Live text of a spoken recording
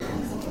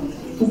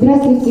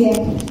Здравствуйте,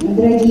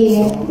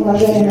 дорогие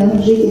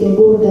уважаемые жители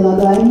города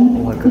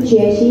Лагани,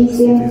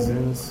 учащиеся,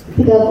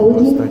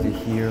 педагоги,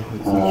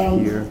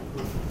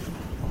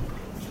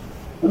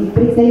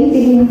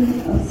 представители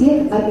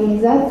всех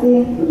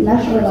организаций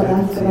нашего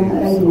Лаганского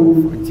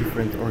района.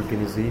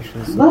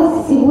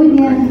 Вас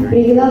сегодня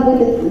привела в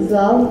этот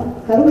зал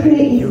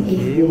хорошее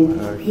известие.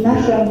 В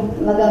нашем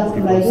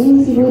Лаганском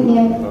районе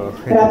сегодня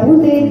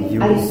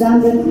работает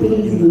Александр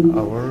Березин.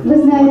 Вы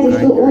знаете,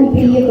 что он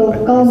приехал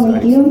в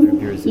Калмыкию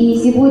и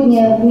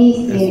сегодня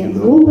вместе с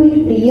группой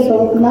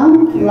приехал к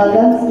нам в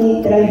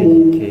Лаганский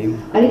район.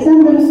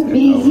 Александр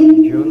Березин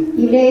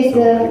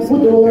является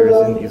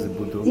буддологом,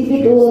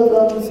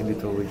 тибетологом,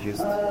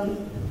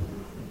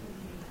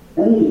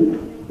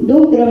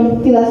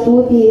 доктором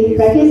философии,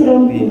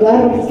 профессором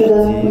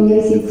Гарвардского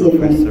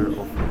университета.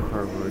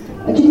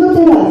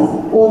 Четвертый раз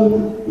он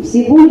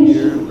всего лишь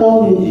в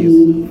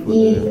Калмыкии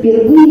и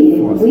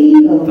впервые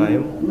выехал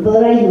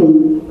в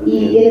район.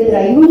 И этот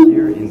район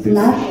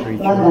наш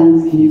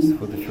Лаганский.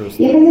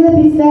 Я хотела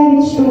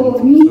представить, что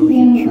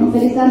вместе с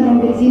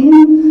Александром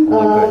Березиным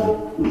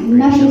в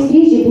нашей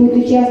встрече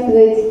будет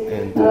участвовать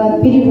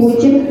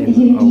переводчик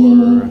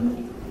Евгений.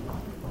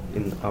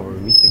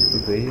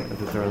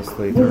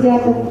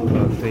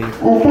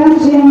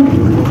 Также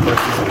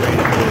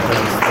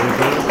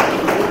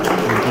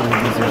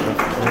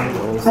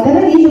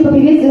давайте еще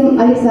поприветствуем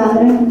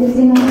Александра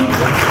Березина.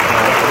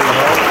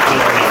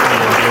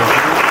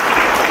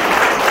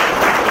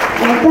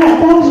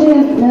 Также,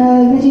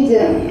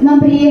 значит, к нам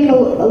приехал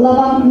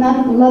Лаван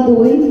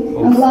Ладой,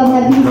 главный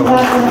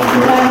администратор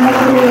федерального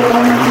округа,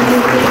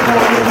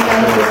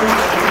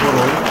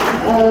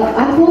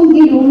 Ахон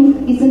Гелюн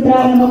из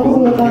центрального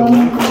округа,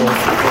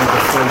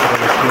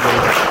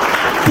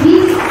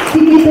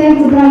 секретарь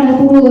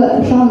центрального округа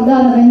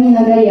Шанданова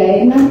Нина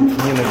Горяевна.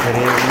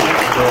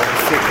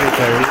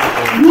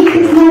 Вместе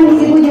с нами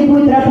сегодня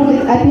будет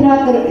работать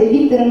оператор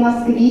Виктор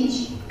Москвич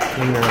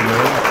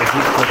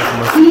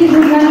и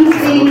журналистка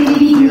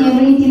телевидения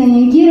Валентина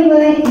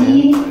Менгирова и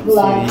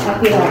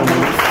главоператор.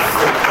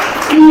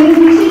 И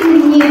разрешите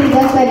мне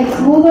предоставить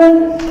слово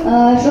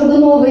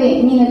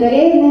Шагуновой Нины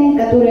Горяевны,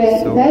 которая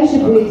дальше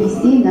будет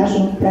вести нашу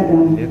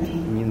программу.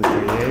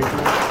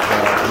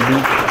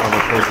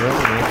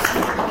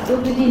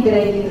 Добрый день,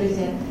 дорогие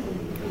друзья.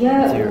 Я,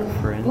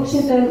 в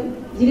общем-то,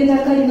 Елена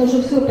Аркадьевна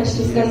уже все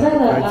почти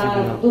сказала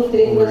о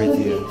докторе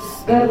философии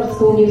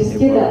Гарвардского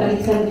университета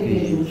Александре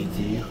Березине.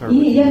 И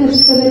я хочу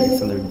сказать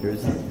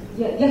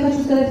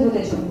вот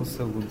о чем.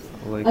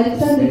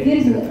 Александр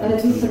Березин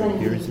родился в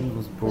Америке,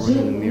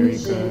 жил в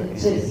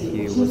Нью-Джерси,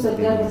 учился в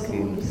Гарвардском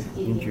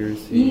университете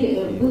и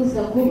был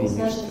знаком с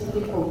нашим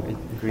земляком,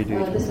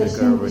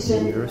 достаточно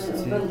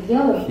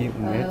Вангьялом,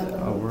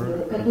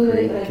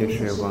 который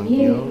родился в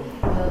Шумере,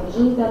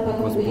 жил там,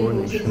 потом уехал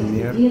учиться в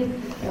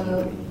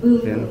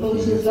Тибет,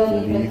 получил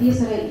звание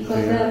профессора, и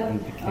когда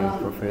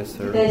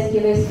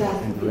китайские войска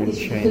в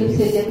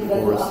 1959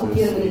 году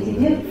оккупировали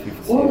Тибет,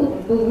 он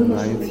был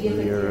вынужден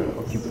уехать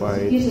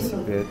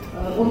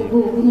он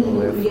был вынужден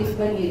уехать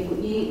в Америку,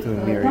 и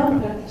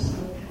там практически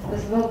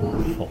развивал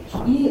буддизм.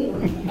 И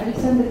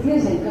Александр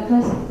Березин как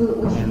раз был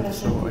очень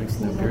хорошо с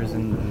ним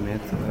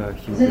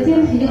знаком. Затем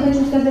я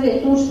хочу сказать о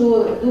том, что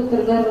доктор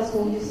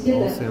Гарвардского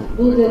университета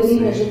долгое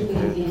время жил в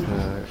Индии.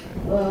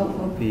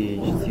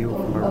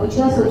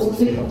 Участвовал в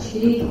успехах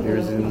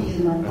 4-летнего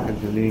буддизма.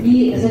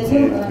 И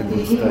затем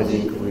переехал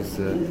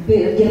в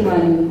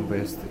Германию.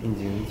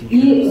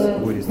 И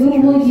вы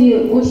многие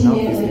очень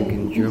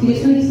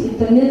интересуетесь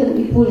интернетом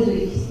и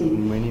пользуетесь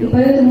им. И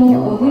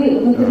поэтому вы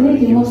в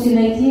интернете можете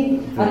найти,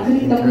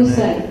 открыть такой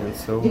сайт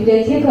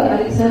 «Библиотека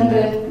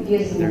Александра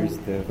Березина».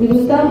 И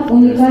вот там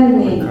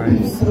уникальные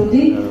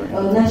труды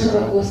нашего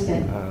гостя.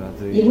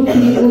 Его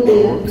переводы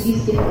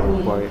буддийских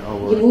книг,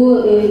 его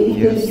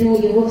интервью,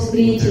 его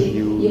встречи,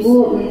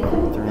 его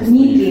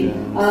книги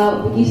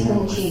о буддийском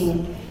учении.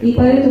 И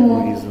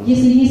поэтому,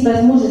 если есть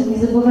возможность, не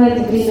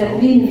забывайте время от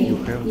времени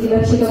или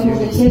вообще как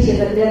можно чаще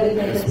заглядывать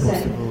на этот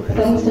сайт.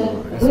 Потому что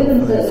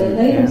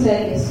на этом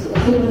сайте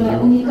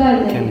собрана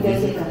уникальная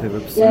библиотека,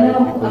 и она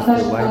вам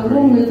окажет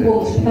огромную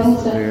помощь, потому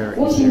что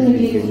очень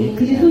многие люди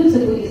интересуются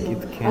буддизмом,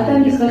 а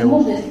там есть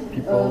возможность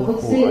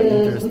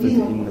с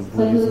буддизмом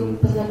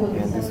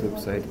познакомиться.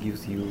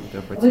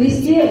 В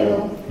листе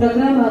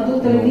программа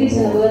доктора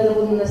Березина была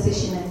довольно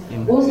насыщенная.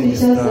 Он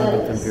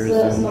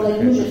встречался с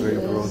молодежью,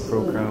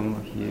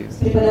 с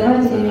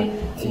преподавателями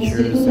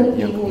институтов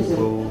и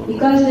вузов. И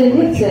каждая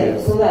лекция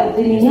была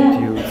для меня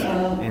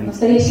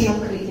настоящим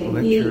открытием.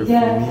 И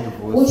я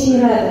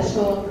очень рада,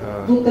 что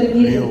доктор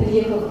Березин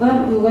приехал к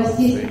вам, и у вас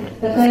есть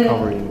такая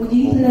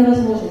удивительная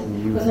возможность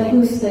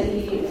познакомиться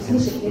и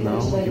слышать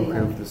этого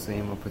человека.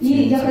 И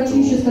я хочу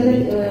еще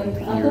сказать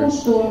о том,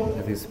 что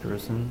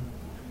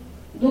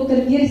доктор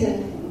Березин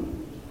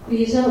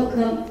приезжал к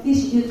нам в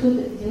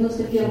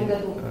 1991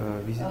 году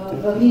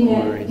во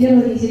время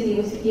первой визита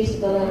его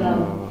святейшества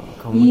Далай-ламы.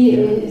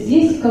 И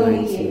здесь, в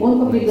Калмыкии, он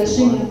по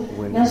приглашению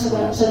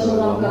нашего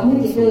Шаджулама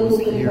Калмыкии сделал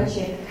доктор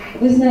Ипаче.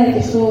 Вы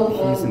знаете,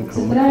 что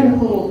центральный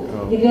урок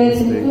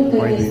является не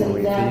только местом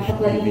для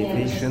поклонения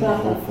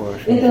божествам,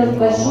 это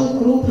большой,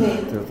 крупный,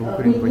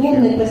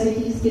 культурный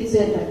просветительский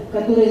центр,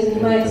 который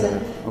занимается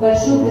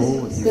большой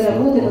просветительской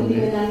работой вот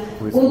именно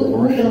под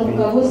мудрым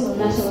руководством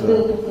нашего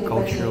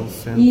Духовного.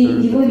 И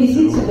его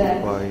визит сюда,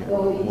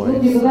 его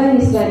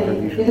пребывание с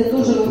вами, это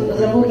тоже вот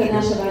забота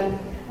нашего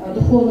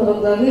духовного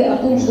главы о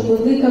том, чтобы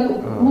вы как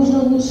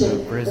можно лучше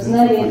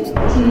знали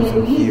учение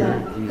буддизма,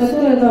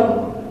 которое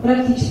вам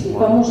практически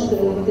поможет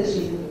в этой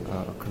жизни.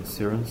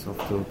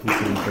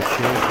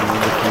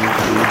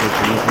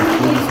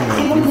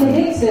 Сегодня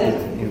лекция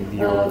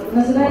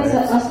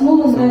называется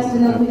 «Основы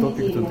нравственного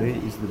поведения».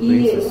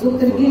 И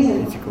доктор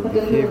Герзин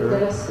подготовил для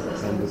вас.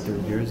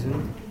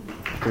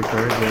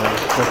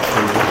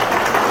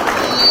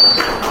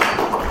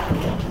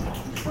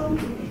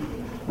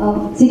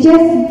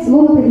 Сейчас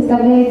слово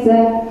предоставляется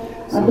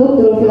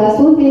доктору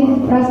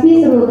философии,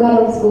 профессору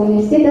Гарвардского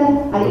университета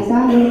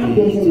Александру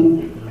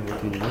Герзину.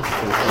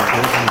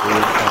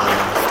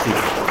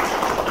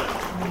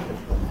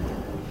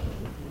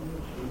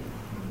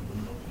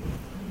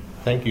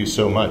 Thank you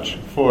so much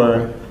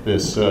for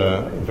this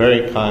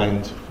very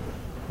kind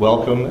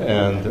welcome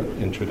and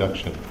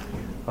introduction.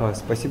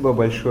 Спасибо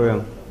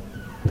большое.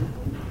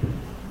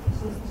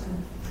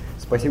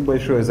 Спасибо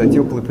большое за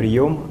теплый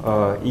прием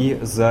и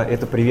за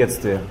это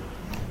приветствие.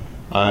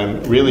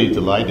 I'm really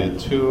delighted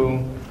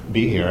to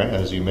be here.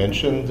 As you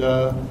mentioned,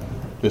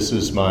 this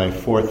is my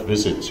fourth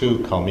visit to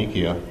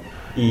Kalmykia.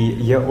 И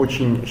я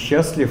очень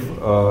счастлив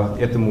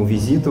этому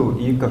визиту,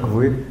 и, как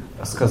вы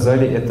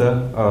сказали,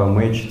 это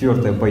моя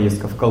 4-я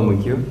поездка в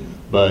Калмыкию.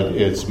 But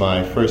it's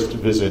my first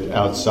visit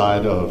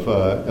outside of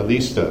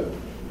Elista,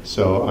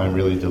 so I'm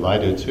really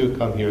delighted to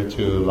come here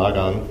to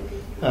Lagan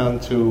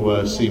and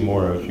to see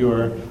more of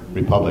your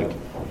republic.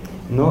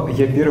 Но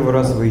я первый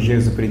раз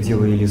выезжаю за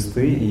пределы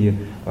Элисты, и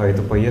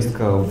эта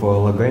поездка в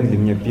Лагань для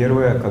меня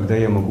первая, когда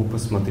я могу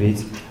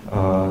посмотреть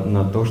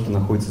на то, что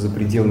находится за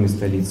пределами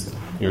столицы.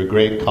 Your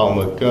great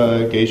Kalmyk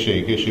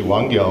Geshe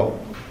Wangyal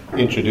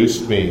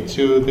introduced me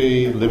to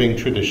the living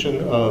tradition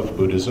of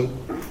Buddhism.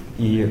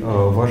 И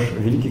ваш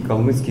великий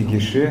калмыцкий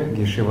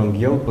Геше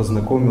Вангел,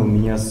 познакомил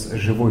меня с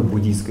живой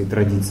буддийской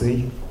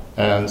традицией.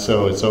 And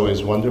so it's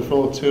always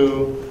wonderful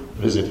to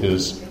visit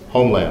his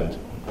homeland.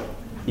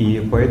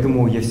 И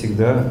поэтому я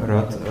всегда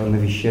рад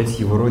навещать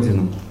его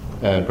родину.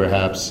 And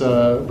perhaps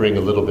bring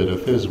a little bit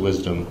of his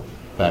wisdom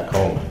back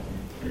home.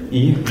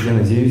 И я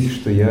надеюсь,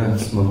 что я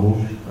смогу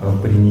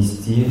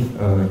принести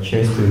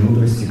часть той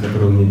мудрости,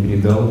 которую он мне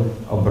передал,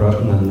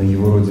 обратно на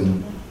его родину.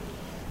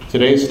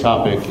 Today's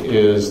topic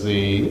is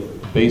the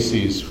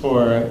basis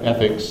for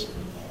ethics.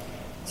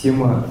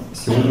 Тема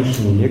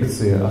сегодняшней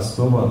лекции –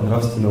 основа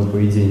нравственного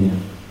поведения.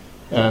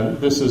 And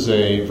this is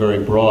a very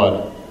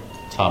broad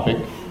topic.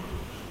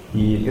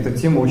 И эта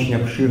тема очень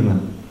обширна.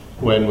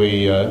 When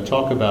we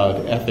talk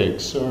about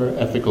ethics or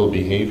ethical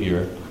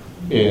behavior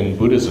in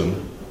Buddhism,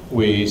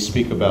 we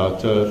speak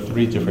about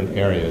 3 different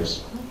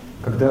areas.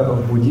 Когда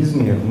в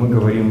буддизме мы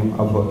говорим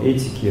об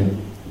этике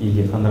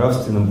или о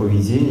нравственном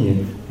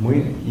поведении,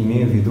 мы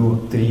имеем в виду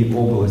 3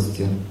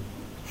 области.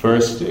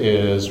 First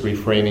is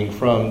refraining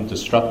from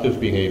destructive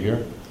behavior.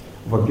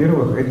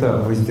 Во-первых,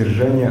 это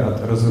воздержание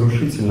от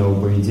разрушительного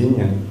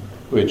поведения,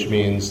 Which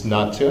means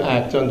not to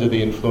act under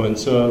the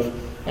influence of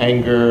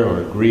anger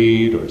or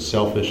greed or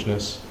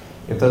selfishness.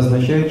 Это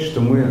означает, что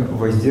мы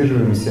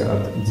воздерживаемся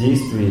от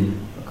действий,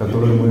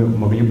 которые мы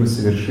могли бы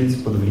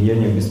совершить под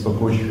влиянием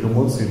беспокоящих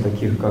эмоций,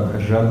 таких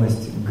как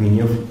жадность,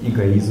 гнев,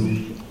 эгоизм.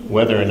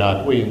 Whether or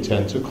not we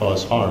intend to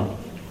cause harm.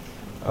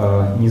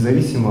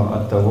 Независимо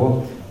от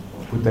того,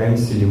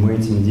 пытаемся ли мы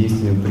этим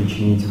действием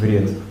причинить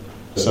вред.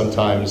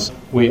 Sometimes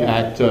we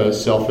act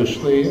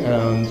selfishly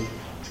and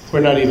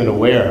we're not even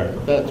aware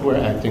that we're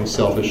acting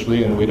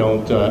selfishly and we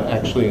don't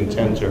actually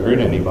intend to hurt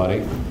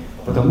anybody.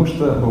 Потому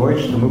что бывает,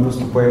 что мы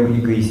поступаем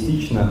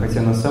эгоистично,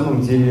 хотя на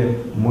самом деле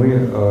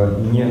мы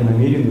не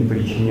намерены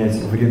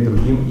причинять вред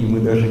другим, и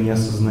мы даже не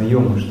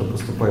осознаем, что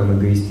поступаем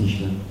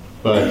эгоистично.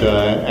 But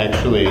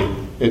actually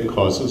it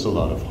causes a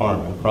lot of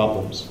harm and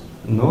problems.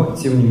 Но,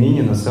 тем не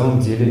менее, на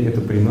самом деле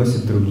это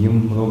приносит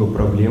другим много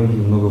проблем и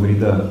много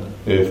вреда.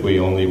 If we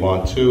only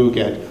want to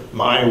get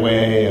my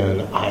way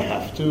and I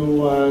have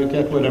to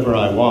get whatever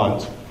I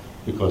want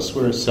because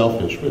we're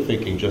selfish, we're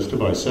thinking just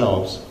of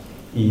ourselves.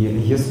 И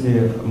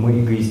если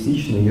мы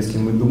эгоистичны, если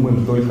мы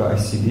думаем только о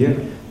себе,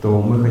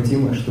 то мы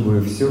хотим,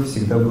 чтобы все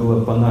всегда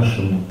было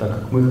по-нашему, так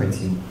как мы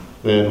хотим.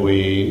 Then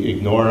we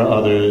ignore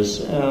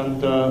others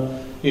and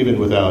even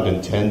without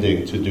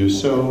intending to do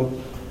so,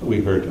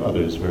 we hurt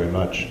others very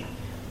much.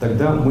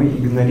 Тогда мы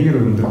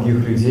игнорируем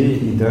других людей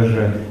и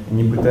даже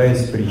не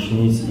пытаясь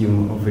причинить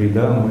им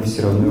вреда, мы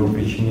все равно его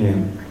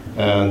причиняем.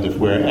 And if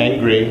we're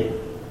angry,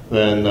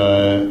 then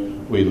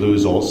we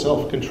lose all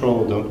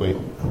self-control, don't we?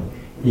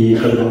 И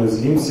когда мы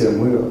злимся,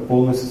 мы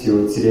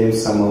полностью теряем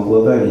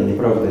самообладание, не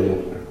правда ли?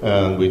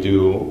 And we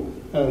do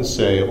and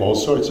say all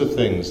sorts of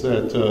things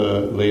that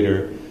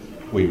later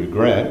we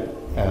regret,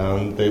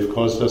 and they've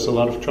caused us a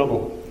lot of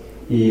trouble.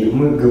 И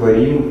мы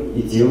говорим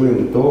и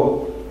делаем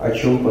то, о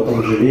чем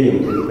потом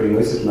жалеем, это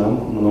приносит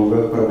нам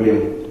много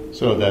проблем.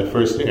 So that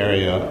first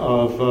area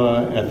of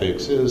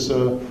ethics is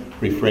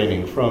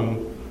refraining from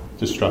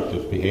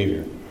destructive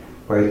behavior.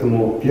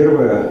 Поэтому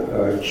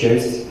первая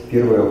часть,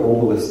 первая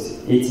область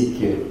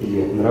этики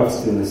или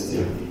нравственности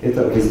 –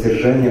 это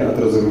воздержание от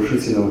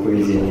разрушительного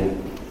поведения.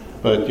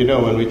 But you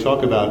know, when we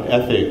talk about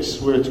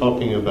ethics, we're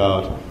talking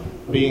about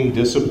being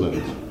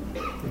disciplined.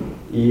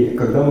 И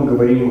когда мы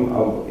говорим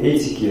об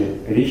этике,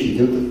 речь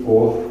идет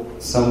о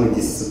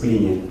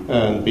самодисциплине.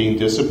 And being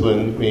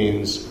disciplined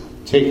means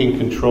taking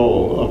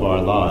control of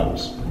our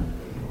lives.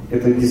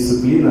 Эта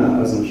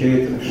дисциплина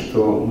означает,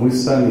 что мы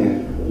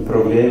сами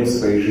управляем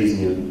своей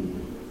жизнью.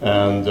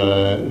 And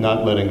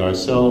not letting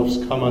ourselves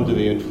come under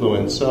the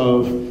influence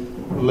of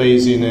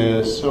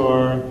laziness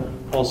or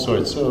all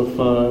sorts of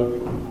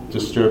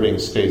disturbing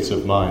states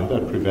of mind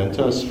that prevent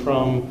us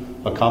from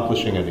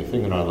accomplishing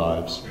anything in our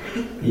lives.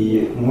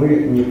 И мы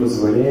не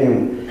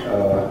позволяем,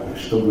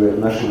 чтобы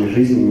нашими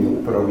жизнями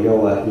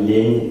управляла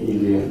лень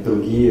или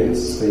другие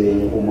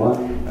состояния ума,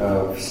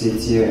 все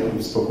те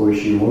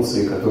беспокоящие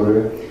эмоции,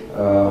 которые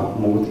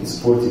могут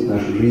испортить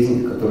нашу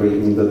жизнь, которые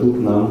не дадут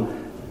нам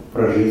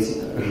прожить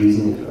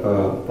жизнь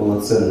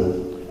полноценно.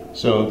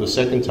 So the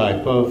second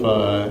type of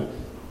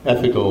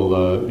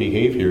ethical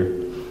behavior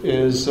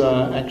is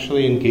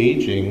actually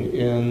engaging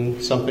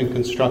in something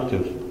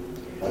constructive.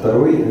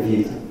 Второй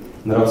вид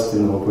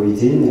нравственного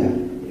поведения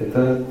 –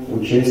 это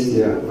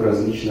участие в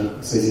различных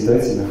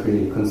созидательных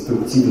и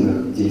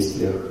конструктивных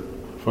действиях.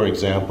 For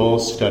example,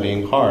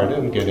 studying hard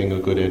and getting a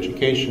good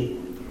education.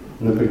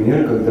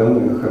 Например, когда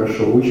мы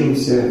хорошо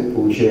учимся,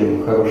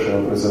 получаем хорошее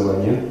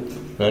образование.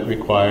 That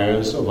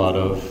requires a lot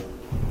of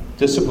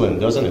discipline,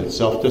 doesn't it?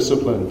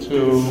 Self-discipline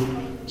to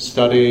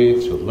study,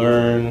 to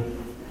learn.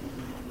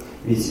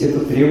 Ведь это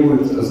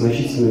требует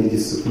значительной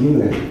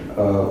дисциплины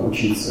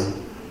учиться.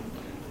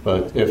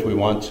 But if we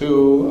want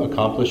to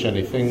accomplish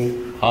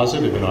anything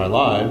positive in our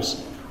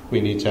lives,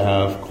 we need to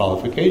have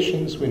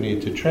qualifications, we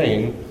need to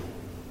train.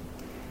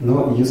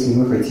 Но если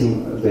мы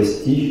хотим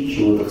достичь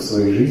чего-то в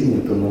своей жизни,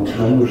 то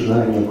нам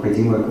нужна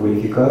необходимая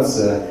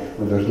квалификация,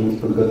 мы должны быть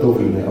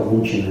подготовлены,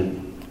 обучены.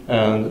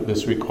 And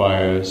this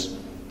requires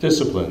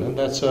discipline, and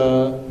that's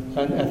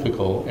an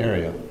ethical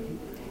area.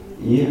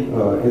 И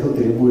это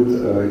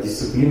требует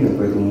дисциплины,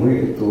 поэтому мы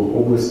эту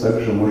область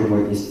также можем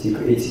отнести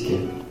к этике.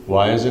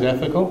 Why is it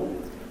ethical?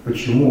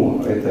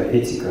 Почему это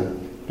этика?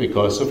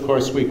 Because, of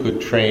course, we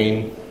could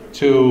train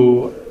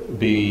to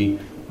be,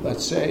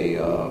 let's say,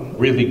 a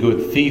really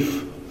good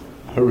thief,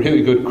 a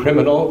really good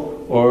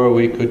criminal, or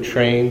we could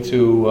train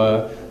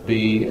to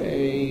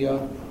be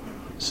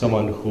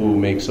someone who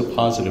makes a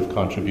positive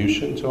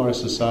contribution to our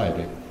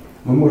society.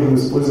 Мы можем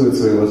использовать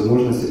свои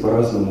возможности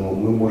по-разному.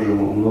 Мы можем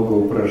много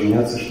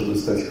упражняться, чтобы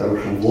стать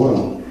хорошим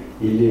вором,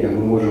 или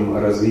мы можем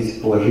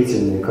развить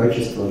положительные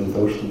качества для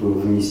того, чтобы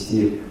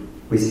внести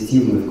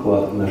позитивный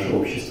вклад в наше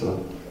общество.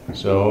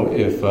 So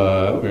if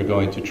we're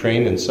going to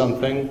train in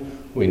something,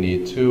 we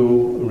need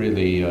to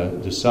really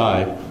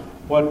decide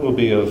what will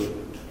be of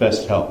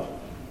best help.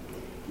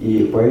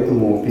 И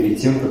поэтому перед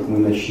тем, как мы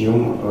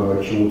начнем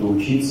чему-то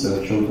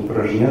учиться, в чем-то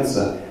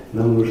упражняться,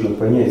 нам нужно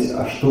понять,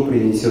 а что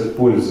принесет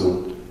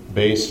пользу.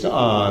 Based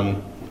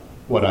on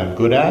what I'm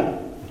good at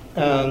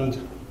and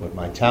what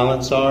my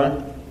talents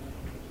are.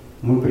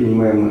 Мы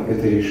принимаем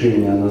это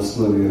решение на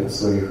основе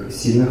своих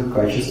сильных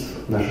качеств,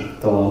 наших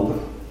талантов.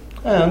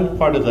 And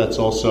part of that's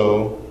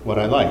also what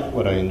I like,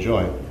 what I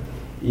enjoy.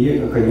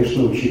 И,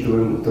 конечно,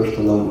 учитываем то,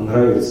 что нам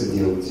нравится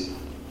делать.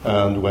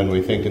 And when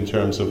we think in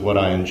terms of what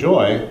I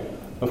enjoy,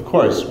 of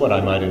course, what I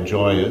might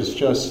enjoy is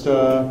just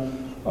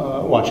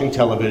watching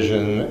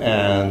television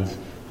and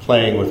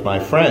playing with my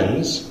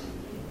friends.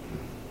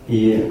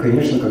 И,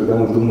 конечно, когда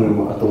мы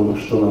думаем о том,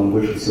 что нам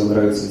больше всего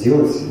нравится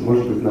делать,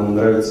 может быть, нам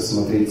нравится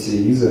смотреть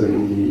телевизор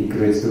или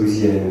играть с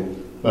друзьями.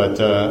 But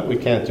we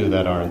can't do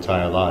that our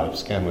entire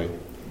lives, can we?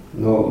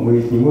 Но мы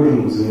ведь не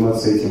можем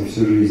заниматься этим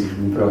всю жизнь,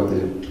 не правда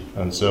ли?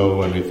 And so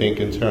when we think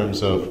in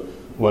terms of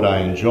what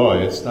I enjoy,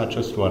 it's not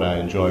just what I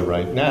enjoy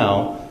right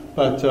now,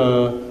 but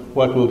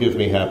what will give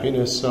me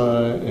happiness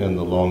in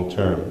the long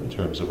term, in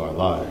terms of our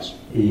lives.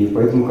 И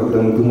поэтому,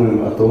 когда мы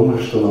думаем о том,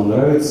 что нам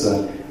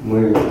нравится,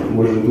 мы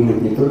можем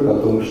думать не только о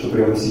том, что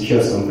прямо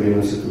сейчас нам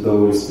приносит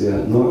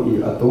удовольствие, но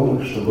и о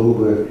том, что было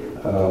бы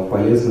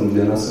полезным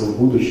для нас в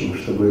будущем,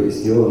 чтобы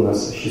сделало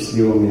нас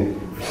счастливыми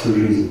всю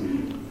жизнь.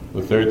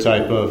 The third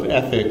type of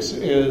ethics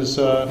is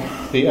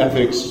the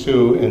ethics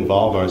to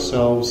involve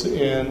ourselves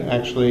in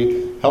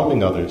actually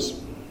helping others.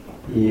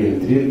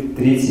 И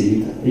третий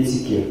вид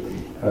этики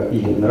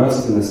или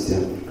нравственности,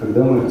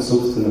 когда мы,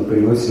 собственно,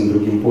 приносим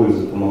другим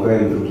пользу,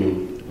 помогаем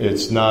другим.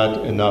 It's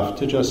not enough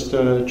to just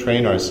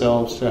train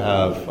ourselves to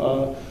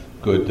have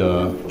good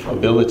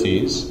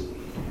abilities.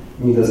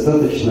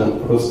 Недостаточно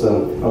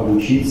просто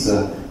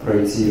обучиться,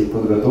 пройти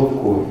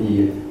подготовку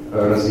и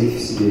развить в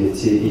себе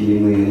те или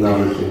иные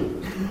навыки.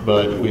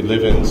 But we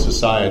live in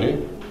society.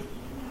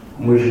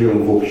 Мы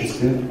живем в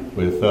обществе.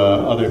 With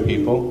other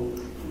people.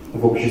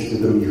 В обществе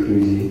других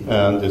людей.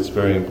 And it's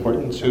very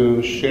important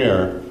to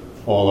share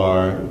all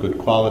our good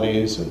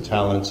qualities and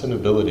talents and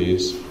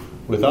abilities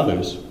with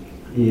others.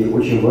 И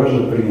очень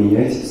важно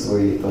применять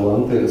свои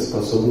таланты,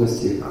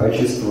 способности,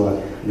 качества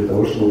для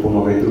того, чтобы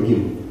помогать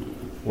другим.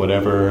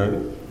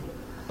 Whatever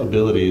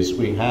abilities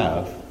we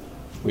have,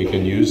 we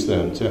can use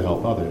them to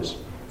help others.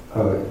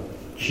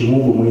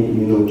 Чему бы мы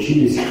ни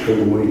научились, что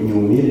бы мы ни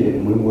умели,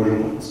 мы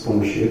можем с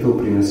помощью этого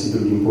приносить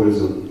другим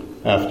пользу.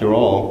 After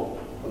all,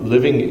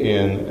 living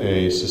in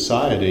a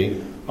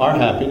society, our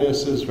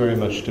happiness is very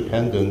much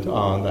dependent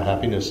on the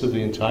happiness of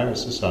the entire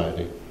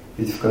society.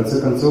 Ведь в конце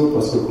концов,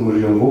 поскольку мы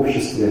живем в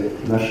обществе,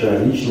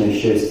 наше личное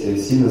счастье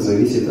сильно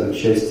зависит от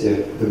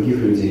счастья других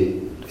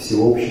людей,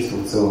 всего общества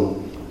в целом.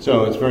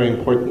 So it's very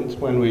important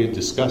when we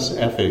discuss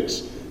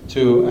ethics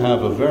to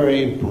have a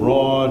very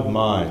broad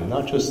mind,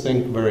 not just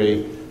think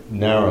very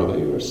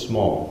narrowly or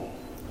small.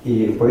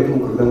 И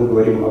поэтому, когда мы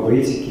говорим об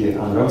этике,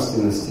 о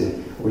нравственности,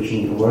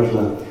 очень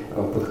важно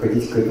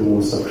подходить к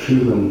этому с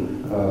обширным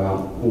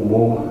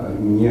умом,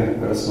 не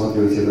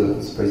рассматривать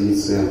это с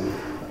позиции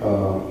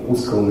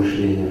узкого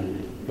мышления.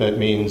 That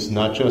means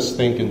not just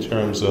think in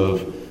terms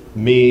of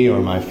me or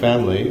my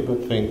family,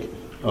 but think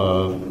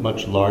of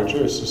much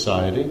larger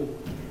society.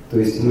 То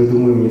есть мы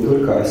думаем не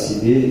только о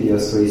себе и о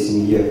своей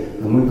семье,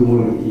 но мы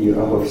думаем и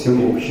обо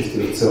всем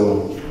обществе в целом.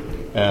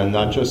 And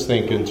not just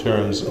think in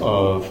terms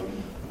of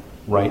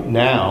right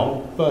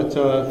now, but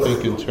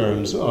think in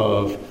terms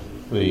of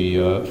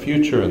the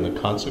future and the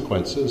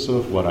consequences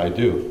of what I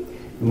do.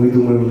 Мы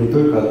думаем не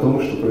только о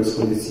том, что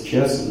происходит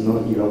сейчас,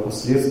 но и о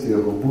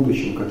последствиях в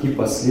будущем, какие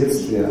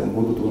последствия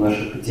будут у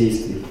наших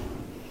действий.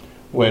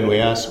 When we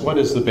ask what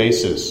is the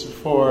basis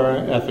for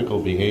ethical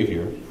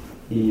behavior,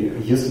 И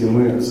если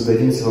мы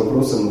зададимся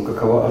вопросом,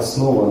 какова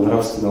основа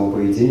нравственного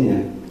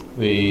поведения,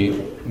 the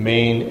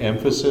main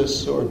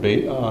emphasis or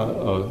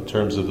in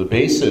terms of the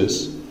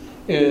basis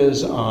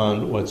is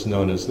on what's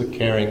known as the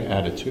caring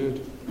attitude.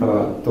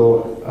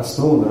 То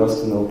основа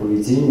нравственного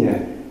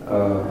поведения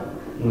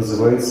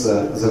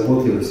называется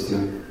заботливостью.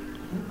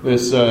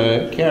 This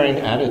caring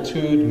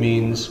attitude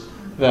means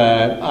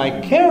that I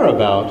care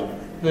about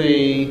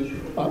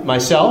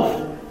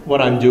myself, what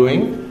I'm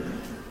doing.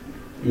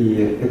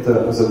 И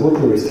эта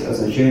заботливость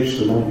означает,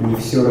 что нам не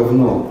все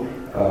равно.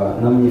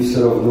 Нам не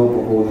все равно по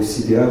поводу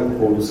себя,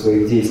 по поводу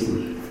своих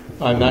действий.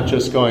 I'm not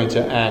just going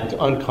to act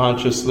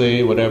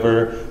unconsciously,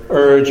 whatever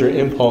urge or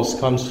impulse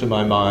comes to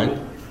my mind.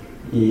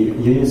 И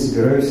я не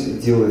собираюсь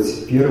делать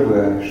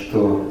первое,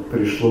 что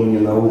пришло мне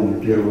на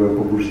ум, первое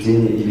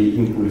побуждение или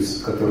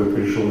импульс, который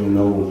пришел мне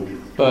на ум.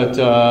 But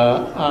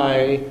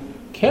I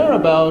care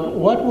about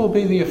what will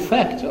be the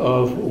effect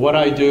of what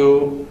I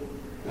do,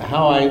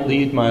 how I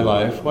lead my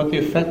life, what the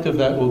effect of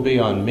that will be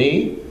on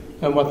me,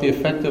 and what the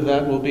effect of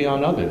that will be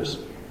on others.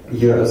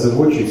 Я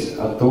забочусь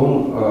о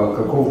том,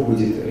 каков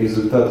будет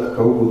результат,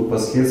 каковы будут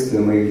последствия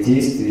моих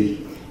действий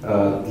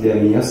для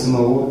меня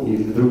самого и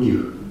для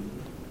других.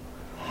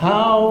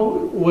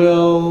 How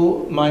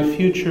will my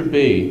future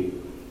be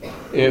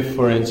if,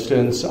 for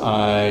instance,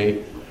 I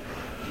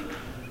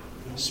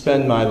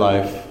spend my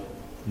life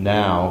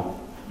now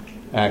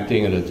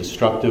acting in a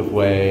destructive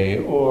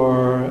way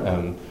or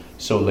am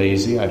so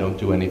lazy I don't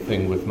do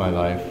anything with my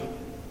life?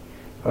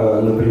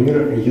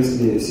 Например,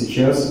 если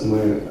сейчас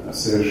мы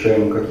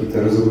совершаем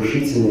какие-то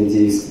разрушительные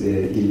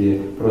действия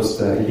или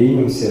просто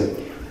ленимся,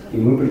 и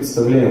мы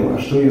представляем, а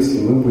что если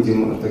мы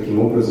будем таким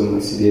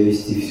образом себя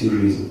вести всю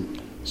жизнь?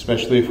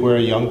 Especially if we're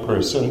a young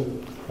person,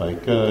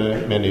 like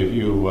many of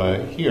you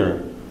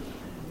here.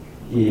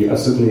 И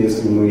особенно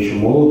если мы еще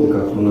молоды,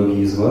 как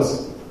многие из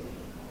вас.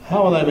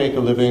 How will I make a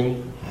living?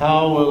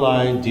 How will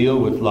I deal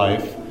with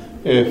life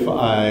if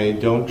I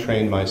don't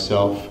train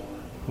myself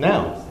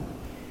now?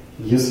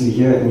 Если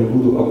я не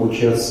буду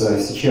обучаться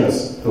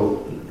сейчас,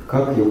 то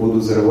как я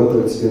буду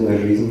зарабатывать себе на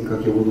жизнь,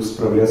 как я буду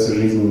справляться с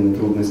жизненными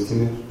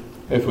трудностями?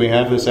 If we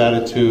have this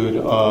attitude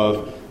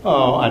of,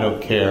 oh, I don't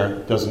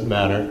care, doesn't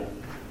matter.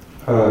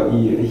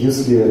 И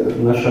если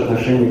наше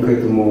отношение к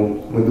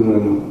этому, мы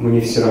думаем,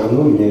 мне все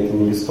равно, меня это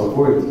не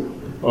беспокоит.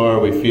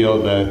 Or we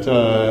feel that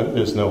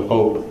there's no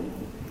hope.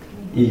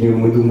 Или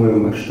мы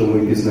думаем, что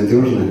мы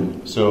безнадежны.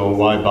 So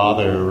why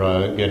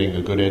bother getting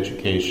a good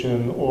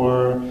education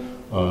or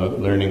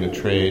learning a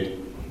trade,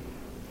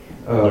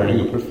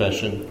 learning a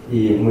profession?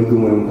 И мы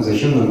думаем,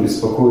 зачем нам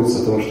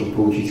беспокоиться о том, чтобы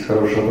получить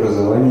хорошее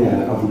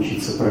образование,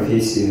 обучиться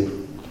профессии?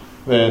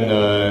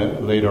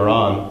 Then later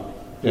on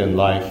in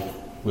life,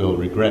 we'll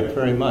regret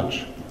very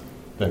much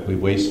that we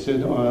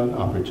wasted an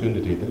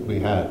opportunity that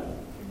we had.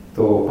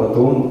 То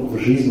потом в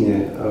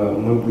жизни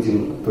мы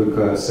будем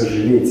только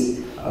сожалеть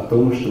о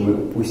том, что мы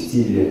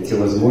упустили те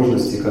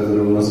возможности,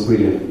 которые у нас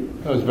были.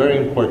 It was very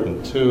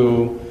important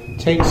to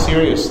take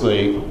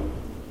seriously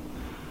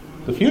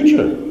the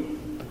future,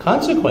 the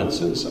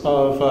consequences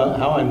of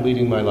how I'm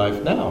leading my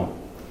life now.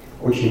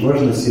 Очень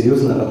важно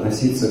серьезно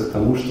относиться к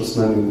тому, что с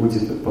нами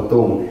будет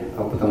потом,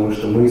 потому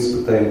что мы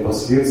испытаем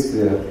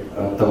последствия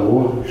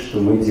того,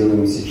 что мы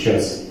делаем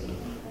сейчас.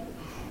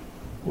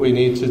 We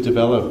need to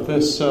develop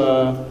this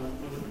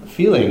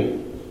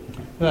feeling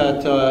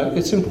that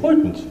it's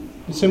important.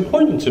 It's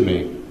important to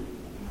me.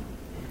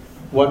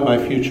 what my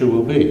future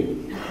will be.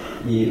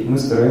 И мы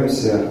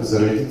стараемся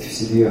зародить в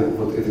себе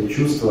вот это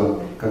чувство,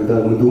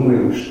 когда мы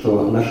думаем,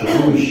 что наше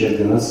будущее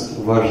для нас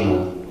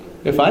важно.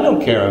 If I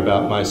don't care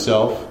about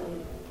myself,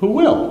 who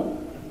will?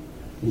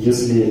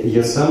 Если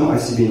я сам о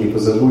себе не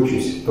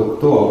позабочусь, то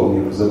кто обо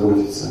мне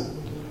позаботится?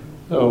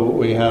 So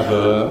we have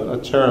a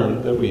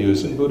term that we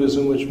use in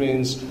Buddhism, which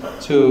means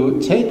to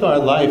take our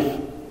life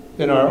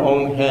in our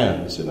own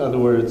hands. In other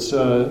words,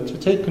 to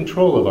take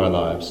control of our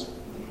lives.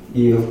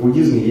 И в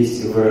буддизме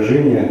есть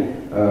выражение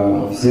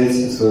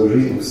взять свою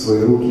жизнь в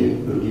свои руки,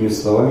 другими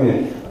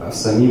словами,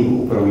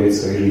 самим управлять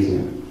своей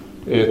жизнью.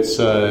 It's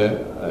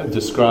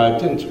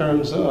described in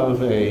terms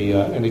of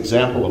an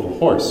example of a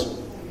horse.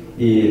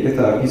 И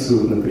это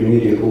описывают на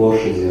примере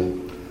лошади.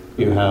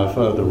 You have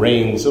the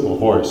reins of a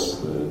horse,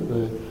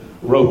 the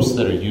ropes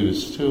that are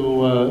used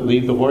to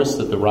lead the horse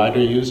that the rider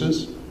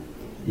uses.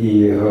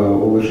 И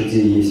у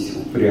лошадей есть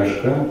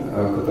упряжка,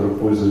 которой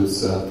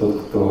пользуется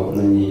тот, кто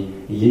на ней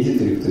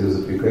едет или кто ее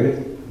запрягает.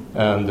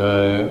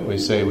 And we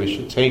say we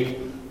should take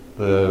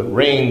the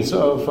reins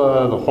of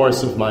the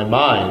horse of my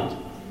mind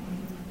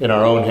in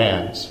our own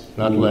hands,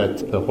 not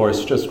let the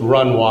horse just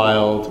run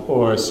wild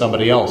or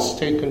somebody else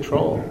take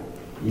control.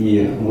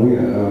 И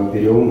мы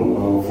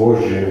берем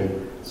вожжи,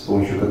 с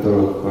помощью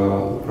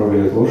которых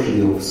управляют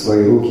лошадью, в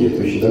свои руки.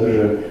 Точно так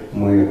же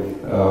мы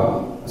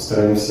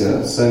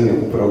стараемся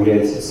сами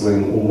управлять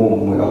своим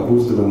умом, мы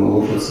обуздываем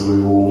лошадь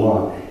своего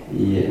ума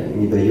и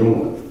не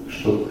даем,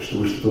 чтобы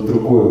что-то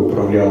другое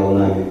управляло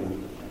нами.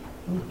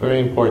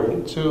 Very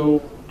important to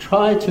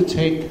try to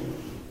take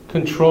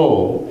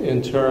control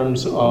in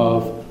terms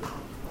of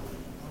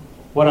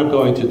what I'm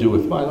going to do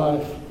with my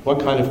life, what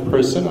kind of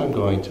person I'm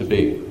going to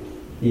be.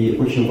 И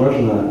очень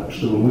важно,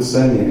 чтобы мы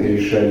сами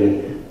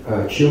решали,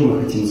 чем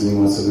мы хотим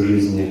заниматься в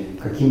жизни,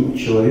 каким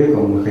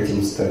человеком мы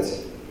хотим стать.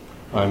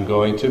 I'm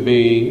going to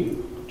be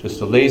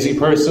just a lazy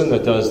person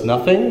that does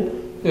nothing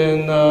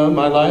in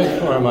my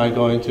life, or am I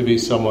going to be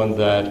someone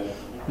that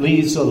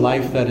leads a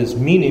life that is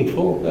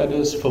meaningful, that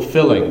is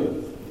fulfilling?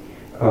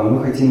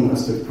 Мы хотим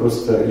стать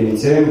просто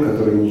лентяем,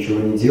 который ничего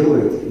не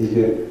делает,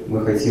 или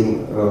мы хотим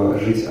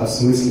жить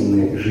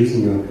осмысленной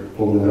жизнью,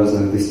 полной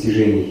разных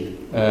достижений?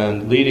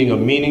 And leading a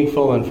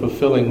meaningful and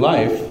fulfilling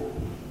life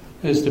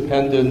is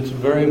dependent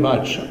very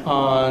much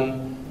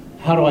on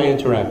how do I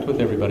interact with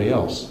everybody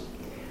else.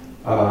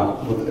 А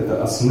вот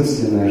эта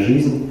осмысленная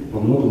жизнь во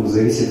многом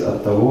зависит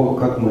от того,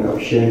 как мы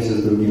общаемся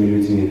с другими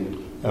людьми.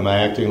 Am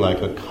I acting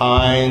like a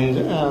kind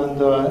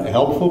and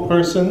helpful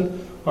person,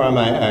 or am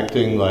I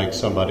acting like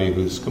somebody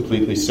who's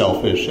completely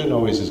selfish and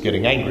always is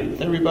getting angry with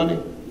everybody?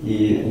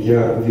 И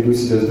я веду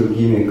себя с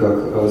другими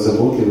как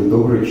заботливый,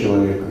 добрый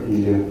человек,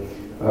 или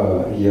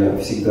я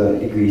всегда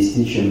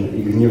эгоистичен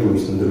и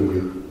гневаюсь на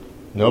других.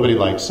 Nobody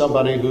likes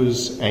somebody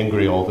who's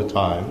angry all the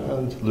time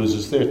and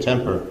loses their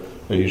temper.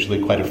 They're usually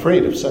quite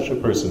afraid of such a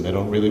person. They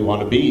don't really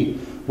want to be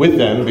with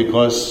them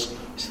because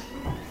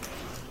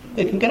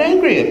they can get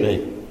angry at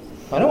me.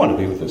 I don't want to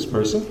be with this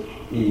person.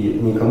 И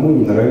никому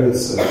не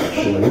нравится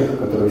человек,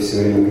 который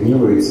все время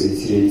гневается и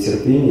теряет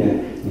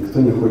терпение. Никто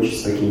не хочет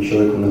с таким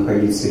человеком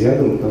находиться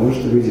рядом, потому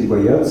что люди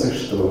боятся,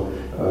 что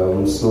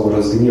он снова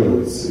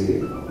разгневается.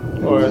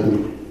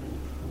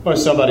 Or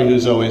somebody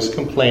who's always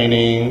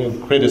complaining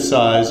and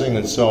criticizing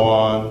and so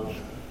on.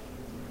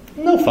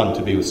 No fun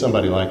to be with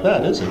somebody like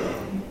that, is it?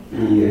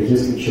 И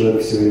если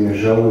человек все время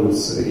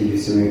жалуется или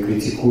все время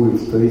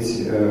критикует, то ведь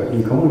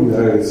никому не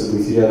нравится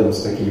быть рядом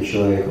с таким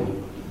человеком.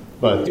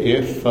 But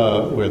if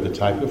we're the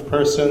type of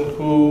person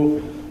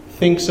who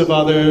thinks of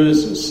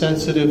others, is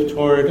sensitive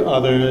toward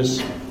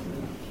others,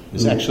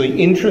 is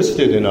actually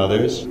interested in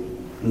others.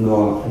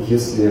 Но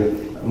если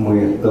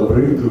мы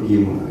добры к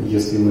другим,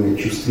 если мы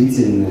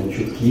чувствительны,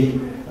 чутки,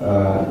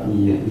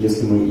 и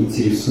если мы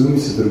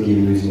интересуемся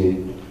другими людьми,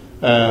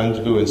 and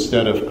who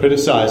instead of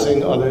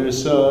criticizing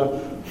others'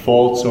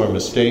 faults or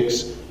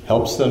mistakes,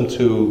 helps them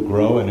to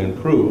grow and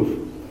improve.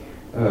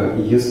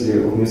 Если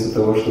вместо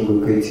того,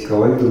 чтобы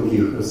критиковать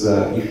других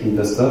за их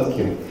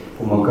недостатки,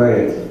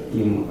 помогает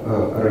им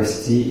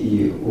расти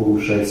и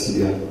улучшать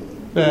себя,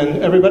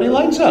 then everybody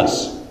likes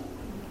us.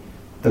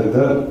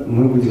 Тогда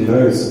мы будем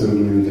нравиться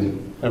другим людям.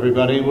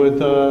 Everybody would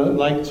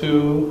like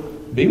to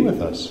be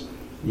with us.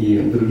 И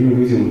другим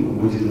людям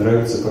будет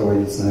нравиться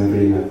проводить с нами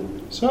время.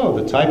 So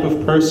the type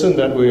of person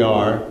that we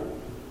are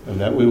and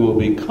that we will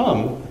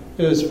become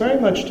is very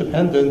much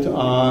dependent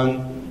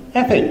on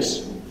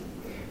ethics.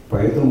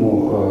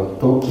 Поэтому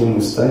то, кем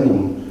мы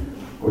станем,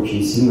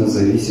 очень сильно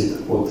зависит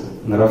от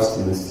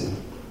нравственности.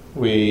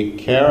 We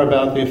care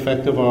about the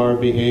effect of our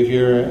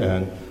behavior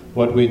and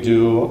what we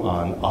do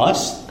on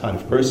us, the kind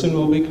of person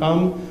we'll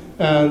become,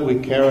 and we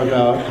care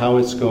about how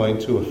it's going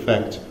to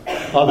affect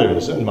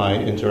others and my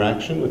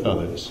interaction with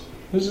others.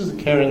 This is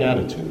the caring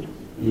attitude.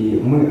 И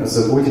мы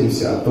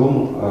заботимся о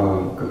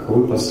том,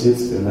 каковы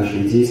последствия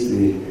наших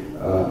действий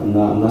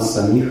на нас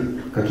самих,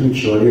 каким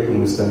человеком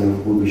мы станем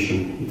в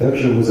будущем. И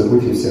также мы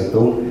заботимся о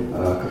том,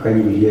 как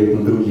они влияют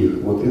на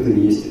других. Вот это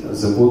и есть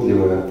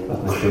заботливое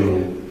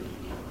отношение.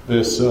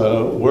 This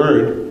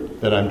word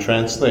that I'm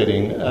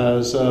translating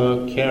as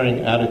a caring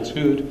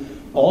attitude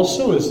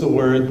also is the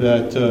word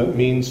that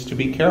means to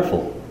be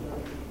careful.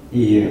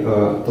 И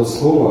то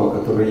слово,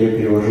 которое я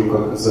перевожу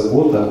как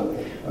 «забота»,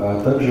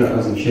 также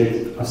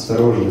означает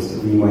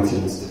осторожность,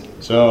 внимательность.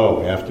 So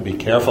we have to be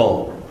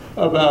careful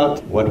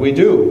about what we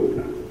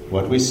do,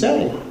 what we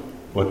say,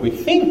 what we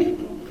think.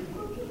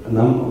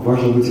 Нам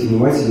важно быть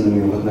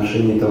внимательными в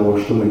отношении того,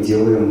 что мы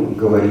делаем,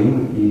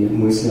 говорим и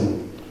мыслим.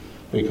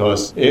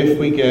 Because if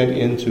we get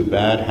into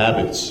bad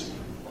habits,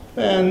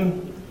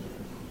 then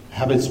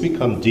habits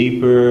become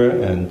deeper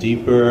and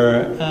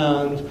deeper,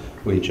 and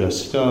we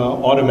just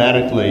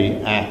automatically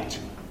act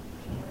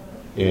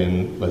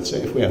in, let's say,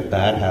 if we have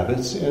bad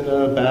habits, in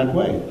a bad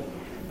way.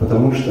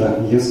 Потому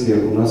что если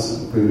у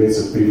нас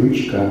появляется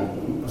привычка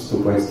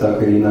поступать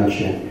так или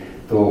иначе,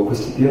 то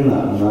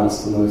постепенно она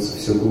становится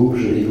все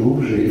глубже,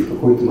 и в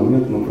какой-то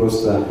момент мы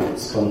просто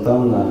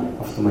спонтанно,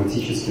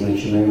 автоматически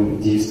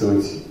начинаем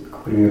действовать,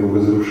 к примеру,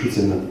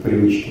 разрушительно по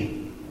привычке.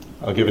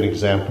 I'll give an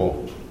example.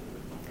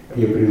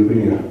 Я приведу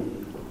пример.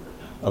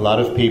 A lot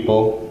of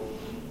people,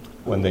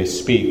 when they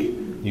speak,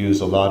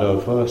 use a lot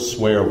of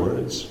swear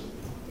words.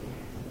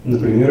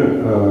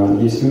 Например,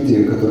 есть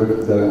люди, которые,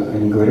 когда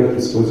они говорят,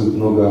 используют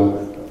много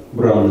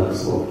бранных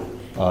слов.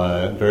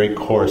 Very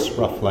coarse,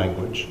 rough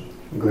language.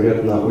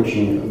 Говорят на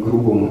очень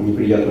грубом,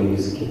 неприятном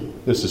языке.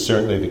 This is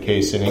certainly the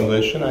case in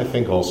English, and I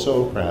think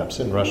also perhaps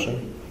in Russian.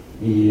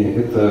 И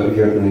это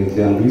верно и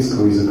для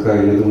английского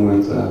языка, и я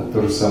думаю, это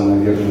то же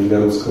самое верно и для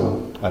русского.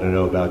 I don't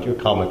know about your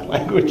Kalmyk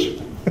language.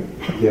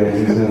 Я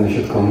не знаю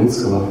насчет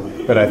калмыцкого.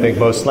 But I think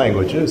most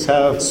languages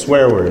have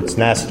swear words,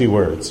 nasty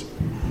words.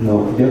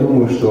 Но я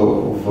думаю,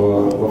 что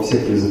во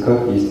всех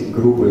языках есть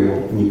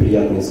грубые,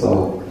 неприятные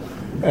слова.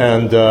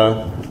 And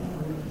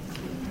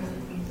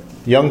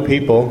young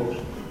people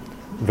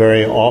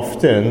very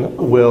often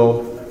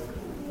will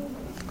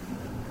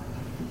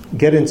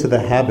get into the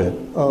habit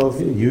of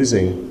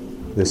using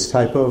this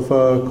type of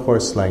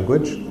coarse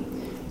language.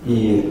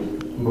 И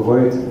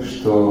бывает,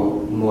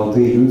 что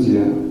молодые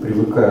люди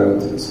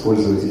привыкают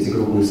использовать эти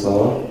грубые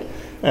слова.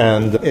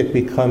 And it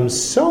becomes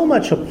so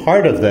much a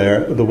part of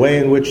the way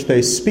in which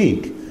they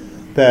speak,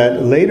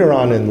 that later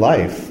on in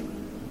life,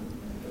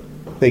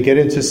 they get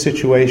into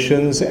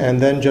situations and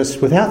then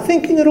just without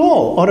thinking at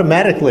all,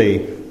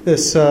 automatically,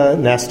 this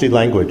nasty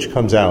language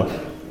comes out.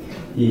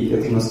 И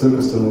это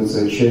настолько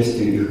становится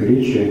частью их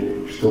речи,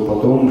 что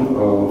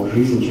потом в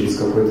жизни через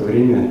какое-то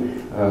время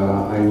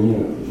они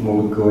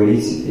могут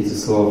говорить эти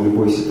слова в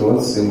любой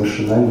ситуации,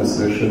 машинально,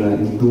 совершенно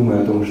не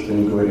думая о том, что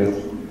они говорят.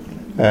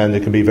 And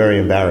it can be very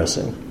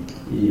embarrassing.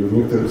 И в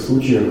некоторых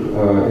случаях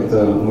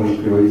это может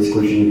приводить к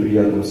очень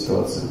неприятным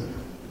ситуациям.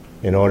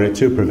 In order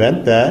to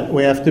prevent that,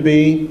 we have to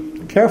be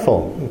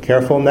careful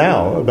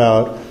now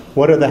about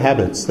what are the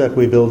habits that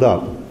we build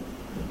up.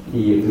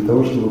 И для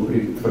того, чтобы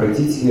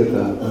предотвратить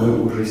это,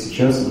 мы уже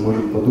сейчас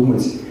можем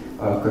подумать,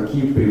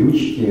 какие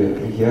привычки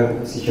я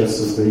сейчас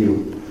создаю.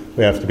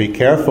 We have to be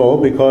careful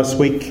because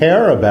we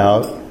care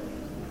about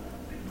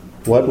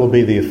what will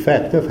be the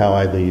effect of how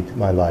I lead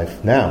my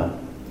life now.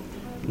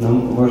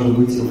 Нам важно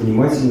быть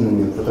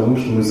внимательными, потому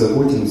что мы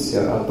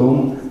заботимся о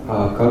том,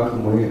 как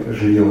мы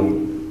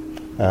живем.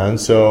 And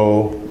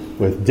so,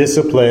 with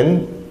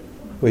discipline,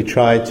 we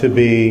try to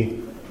be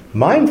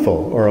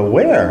mindful or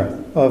aware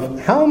of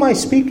how am I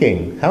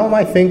speaking, how am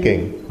I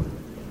thinking.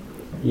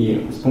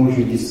 И с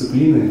помощью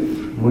дисциплины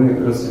мы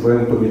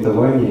развиваем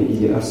памятование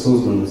или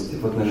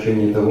осознанность в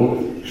отношении того,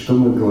 что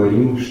мы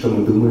говорим, что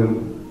мы думаем.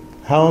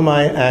 How am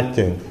I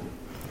acting?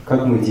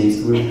 Как мы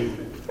действуем.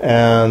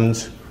 And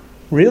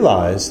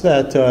realize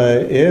that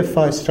if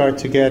I start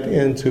to get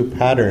into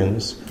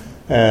patterns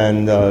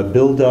and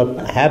build up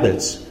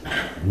habits,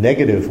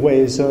 negative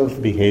ways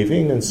of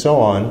behaving and so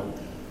on,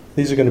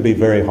 these are going to be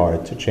very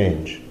hard to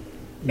change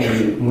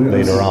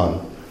later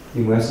on. И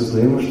мы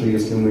осознаем, что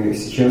если мы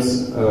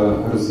сейчас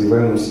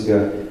развиваем у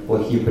себя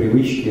плохие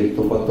привычки,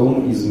 то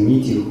потом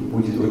изменить их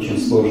будет очень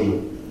сложно.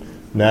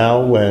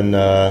 Now, when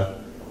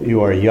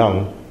you are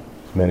young,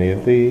 many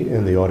of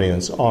in the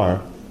audience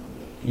are,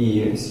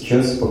 и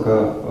сейчас,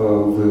 пока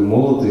вы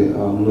молоды,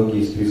 а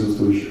многие из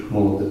присутствующих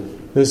молоды,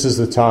 this is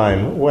the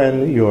time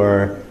when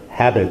your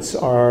habits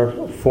are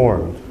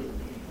formed.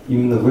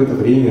 Именно в это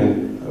время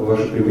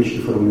ваши привычки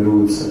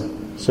формируются.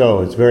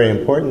 So it's very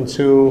important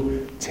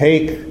to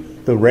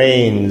take the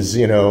reins,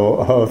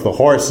 of the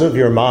horse of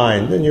your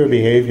mind and your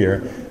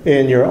behavior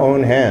in your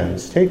own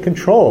hands. Take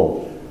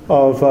control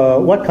of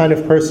what kind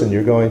of person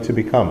you're going to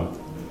become.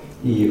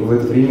 И в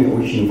это время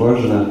очень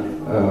важно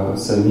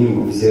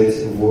самим взять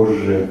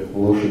вожжи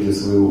лошади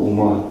своего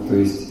ума, то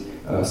есть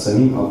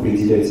самим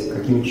определять,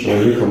 каким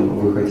человеком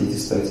вы хотите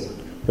стать.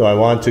 Do I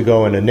want to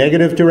go in a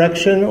negative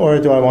direction or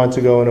do I want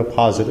to go in a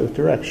positive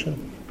direction?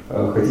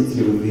 Хотите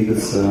ли вы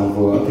двигаться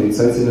в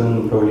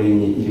отрицательном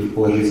направлении или в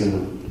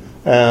положительном?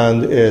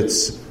 And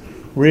it's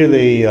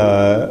really,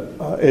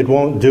 it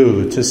won't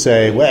do to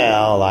say,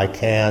 well, I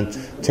can't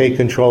take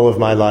control of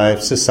my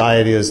life,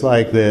 society is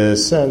like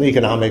this, and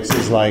economics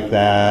is like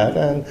that,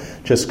 and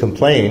just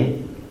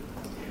complain.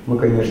 Мы,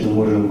 конечно,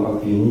 можем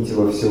обвинить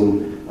во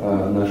всем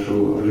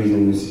нашу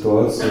жизненную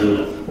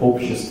ситуацию,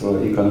 общество,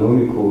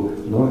 экономику,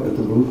 но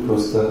это будут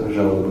просто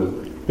жалобы.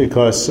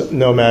 Because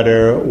no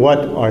matter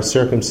what our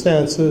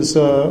circumstances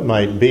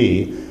might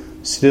be,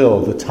 still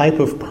the type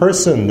of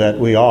person that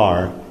we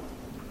are,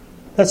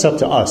 that's up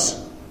to us.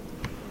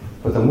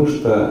 Потому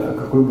что,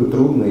 какой бы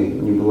трудной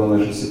ни была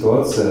наша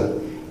ситуация,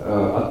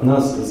 от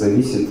нас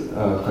зависит,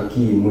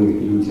 какие мы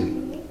люди.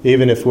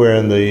 Even if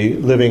we're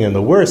living in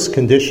the worst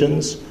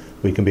conditions,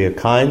 we can be a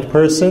kind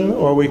person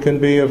or we can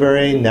be a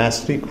very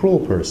nasty, cruel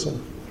person.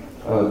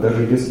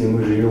 Даже если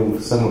мы живем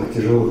в самых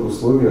тяжелых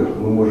условиях,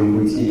 мы можем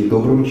быть и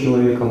добрым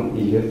человеком,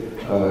 или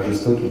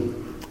жестоким.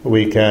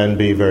 We can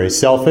be very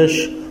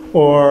selfish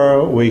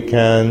or we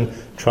can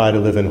try to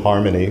live in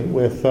harmony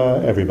with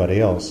everybody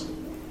else.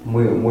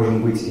 Мы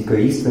можем быть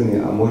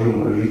эгоистами, а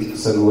можем жить в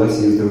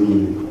согласии с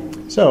другими.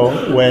 So,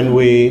 when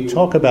we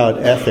talk about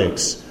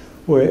ethics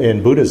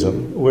in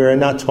Buddhism, we're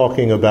not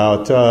talking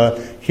about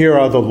here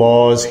are the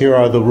laws, here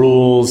are the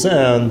rules,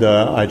 and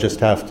I just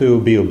have to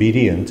be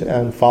obedient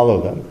and follow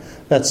them.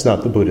 That's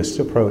not the Buddhist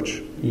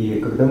approach.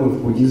 И когда мы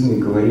в буддизме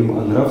говорим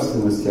о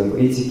нравственности, об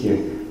этике,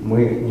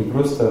 мы не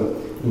просто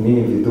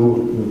имеем в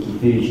виду некий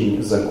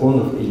перечень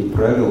законов или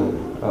правил,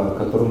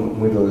 которым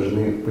мы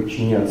должны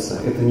подчиняться.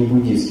 Это не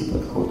буддийский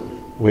подход.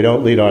 We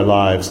don't lead our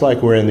lives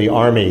like we're in the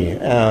army,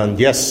 and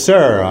yes,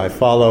 sir, I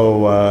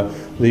follow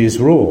these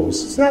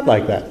rules. It's not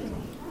like that.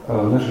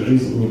 Наша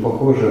жизнь не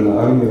похожа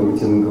на армию,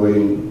 где мы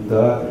говорим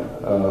 «да»,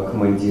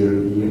 командир,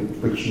 и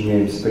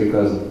подчиняемся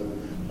приказам.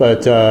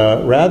 But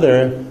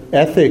rather,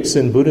 ethics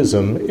in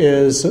Buddhism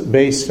is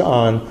based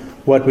on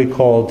what we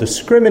call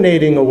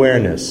discriminating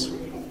awareness.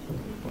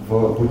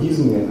 В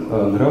буддизме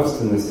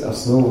нравственность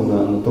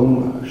основана на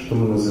том, что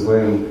мы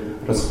называем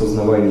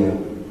распознаванием.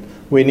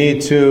 We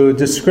need to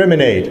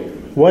discriminate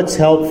what's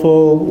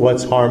helpful,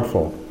 what's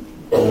harmful.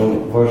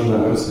 Нам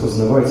важно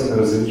распознавать,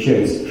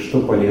 различать, что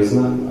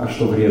полезно, а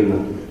что вредно.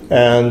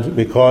 And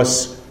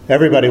because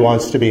everybody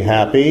wants to be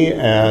happy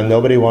and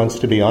nobody wants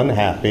to be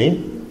unhappy,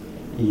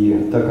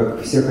 И так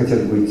как все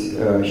хотят быть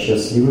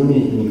счастливыми,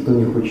 и никто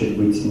не хочет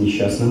быть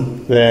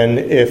несчастным, then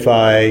if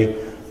I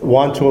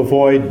want to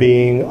avoid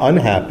being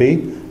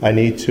unhappy, I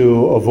need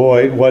to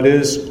avoid what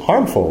is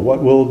harmful,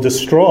 what will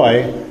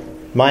destroy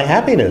my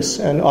happiness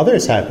and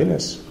others'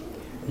 happiness.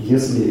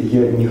 если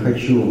я не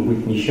хочу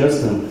быть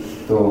несчастным,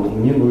 то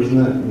мне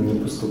нужно не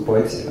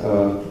поступать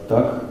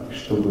так,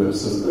 чтобы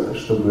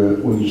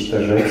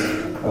уничтожать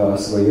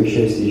свое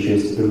счастье и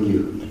счастье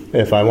других.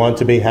 If I want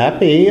to be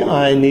happy,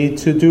 I need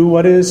to do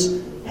what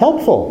is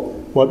helpful,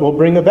 what will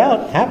bring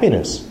about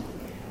happiness.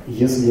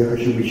 Если я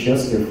хочу быть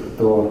счастлив,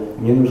 то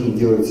мне нужно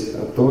делать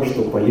то,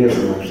 что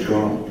полезно,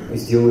 что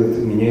сделает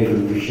меня и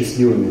других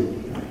счастливыми.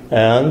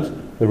 And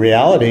the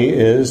reality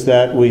is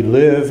that we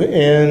live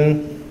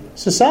in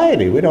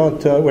society. We're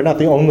not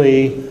the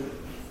only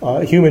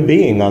human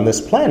being on this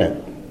planet.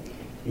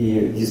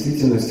 И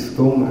действительность в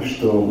том,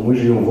 что мы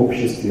живем в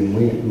обществе,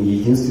 мы не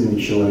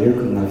единственный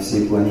человек на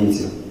всей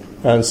планете.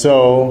 And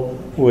so,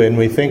 when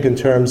we think in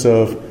terms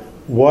of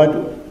what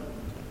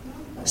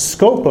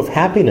scope of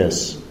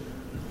happiness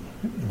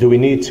do we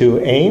need to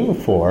aim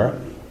for,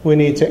 we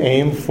need to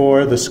aim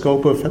for the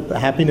scope of the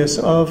happiness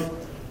of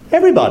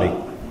everybody.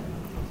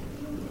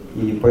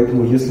 И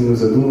поэтому, если мы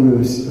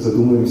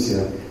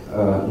задумаемся,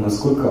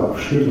 насколько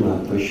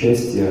обширно то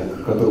счастье,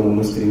 к которому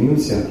мы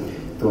стремимся,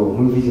 то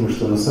мы видим,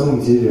 что на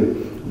самом деле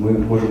мы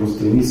можем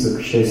устремиться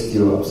к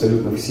счастью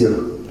абсолютно всех.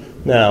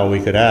 Now, we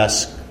could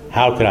ask,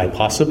 how could I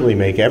possibly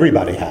make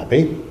everybody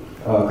happy?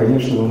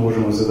 Конечно, мы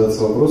можем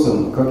задаться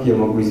вопросом, как я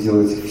могу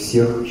сделать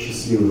всех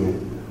счастливыми.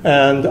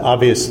 And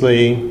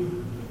obviously,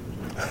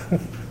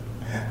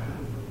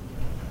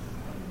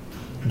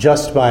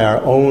 just by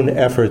our own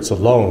efforts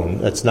alone,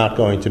 that's not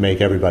going to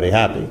make everybody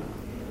happy.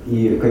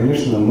 И,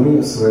 конечно,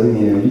 мы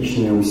своими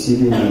личными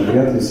усилиями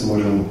вряд ли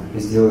сможем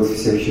сделать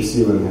всех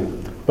счастливыми.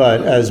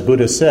 But as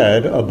Buddha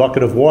said, a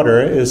bucket of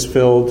water is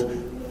filled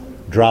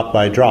drop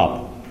by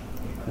drop.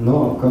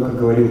 Но, как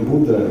говорил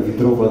Будда,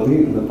 ведро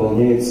воды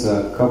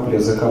наполняется капля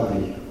за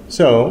каплей.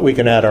 So we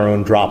can add our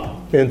own drop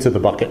into the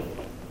bucket.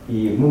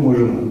 И мы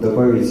можем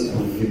добавить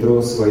в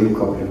ведро свою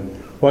каплю.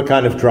 What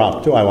kind of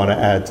drop do I want to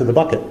add to the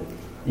bucket?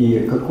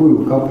 И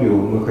какую каплю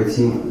мы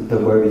хотим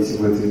добавить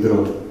в это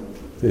ведро?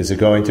 Is it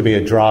going to be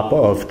a drop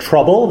of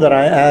trouble that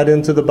I add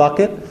into the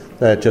bucket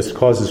that just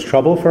causes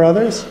trouble for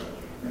others?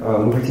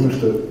 Мы хотим,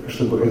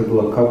 чтобы это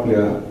была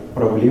капля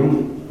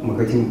проблем, мы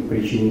хотим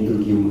причинить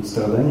другим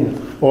страдания.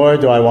 Or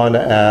do I want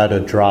to add a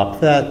drop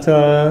that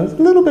a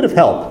little bit of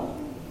help?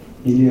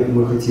 Или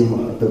мы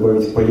хотим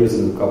добавить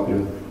полезную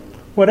каплю?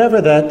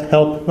 Whatever that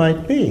help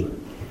might be.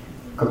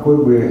 Какой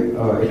бы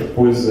эта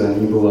польза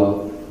ни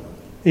была.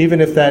 Even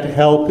if that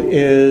help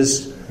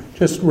is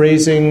just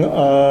raising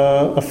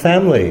a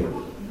family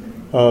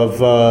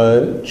of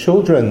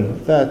children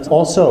that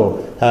also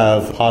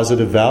have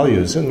positive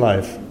values in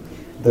life.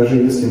 Даже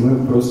если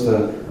мы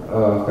просто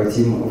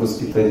хотим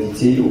воспитать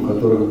детей, у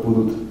которых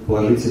будут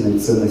положительные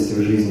ценности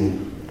в жизни.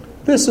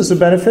 This is a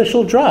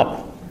beneficial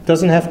drop.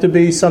 doesn't have to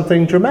be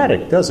something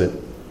dramatic, does it?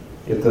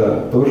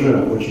 Это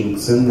тоже очень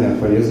ценная,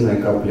 полезная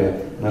капля.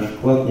 Наш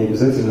вклад не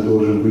обязательно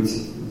должен быть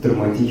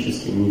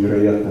драматическим,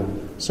 невероятным.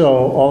 So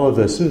all of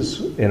this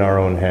is in our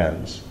own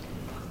hands.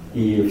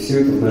 И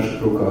все это в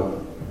наших руках.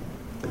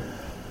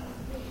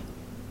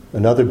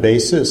 Another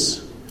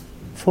basis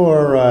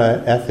for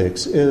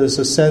ethics is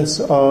a sense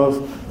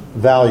of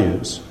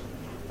values.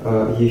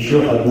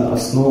 Еще одна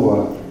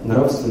основа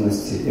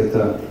нравственности –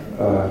 это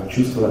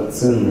чувство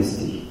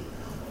ценностей.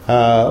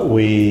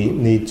 We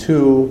need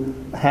to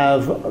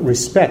have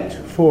respect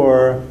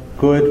for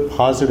good,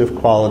 positive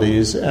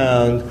qualities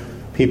and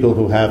people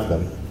who have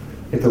them.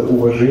 Это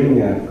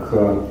уважение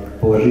к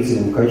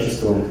положительным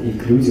качествам и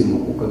к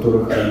людям, у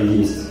которых они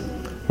есть.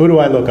 Who do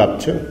I look up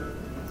to?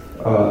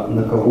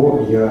 На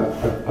кого я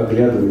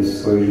оглядываюсь в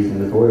своей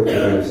жизни, на кого я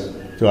опираюсь?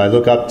 Do I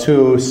look up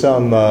to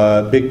some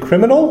big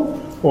criminal,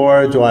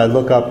 or do I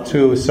look up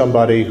to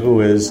somebody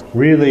who is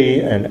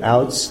really an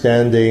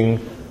outstanding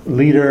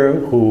leader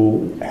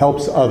who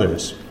helps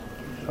others?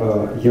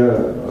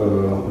 Я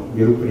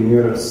беру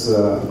пример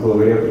с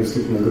главаря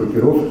преступной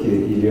группировки,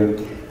 или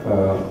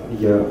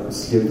я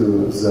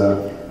следую за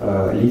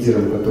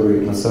лидером, который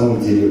на самом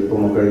деле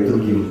помогает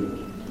другим?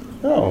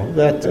 Oh,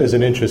 that is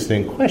an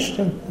interesting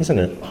question, isn't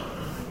it?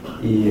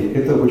 И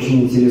это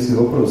очень интересный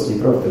вопрос, не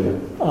правда ли?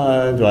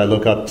 Do I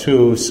look up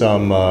to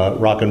some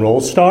rock and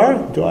roll star?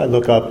 Do I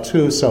look up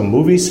to some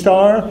movie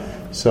star?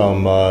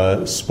 Some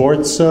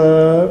sports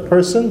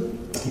person?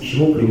 К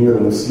чему, к примеру,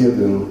 мы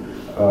следуем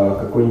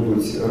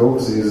какой-нибудь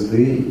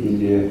рок-звезды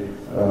или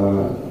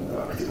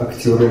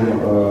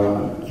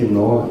актером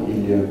кино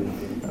или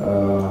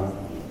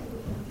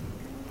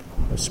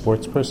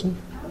sports person?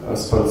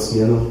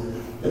 Спортсменом?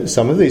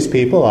 Some of these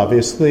people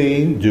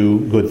obviously do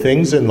good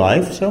things in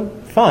life, so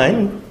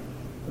fine.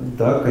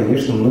 Да,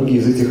 конечно, многие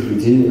из этих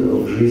людей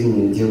в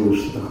жизни делают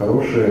что-то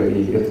хорошее,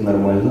 и это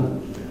нормально.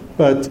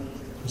 But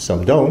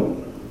some don't.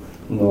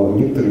 Но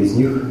некоторые из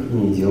них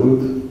не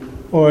делают.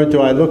 Or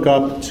do I look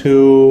up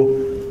to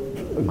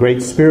a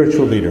great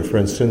spiritual leader, for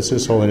instance,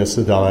 His Holiness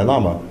the Dalai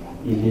Lama?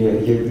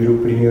 Или я беру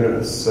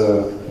пример с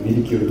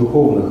великих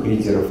духовных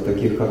лидеров,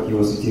 таких как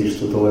Его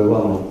Святейшество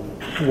Далай-лама.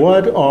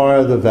 What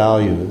are the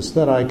values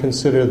that I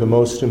consider the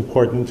most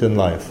important in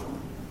life?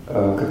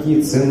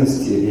 Какие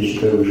ценности я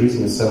считаю в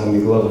жизни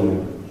самыми главными?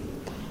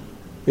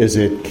 Is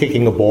it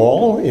kicking a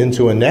ball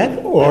into a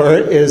net, or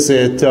is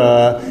it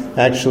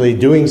actually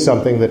doing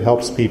something that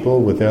helps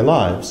people with their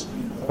lives?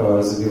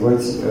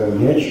 Забивать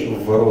мяч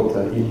в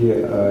ворота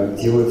или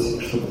делать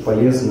что-то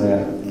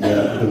полезное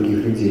для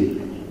других людей?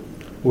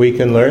 We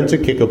can learn to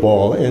kick a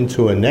ball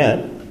into a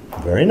net.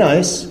 Very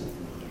nice.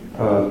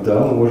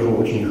 Да, мы можем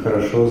очень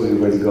хорошо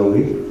забивать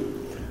голы.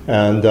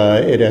 And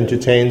it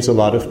entertains a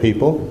lot of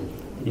people.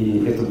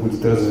 И это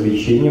будет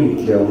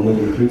развлечением для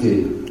многих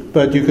людей.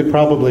 But you could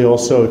probably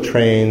also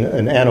train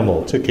an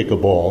animal to kick a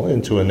ball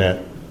into a net.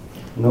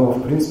 Но,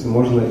 в принципе,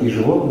 можно и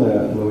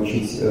животное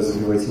научить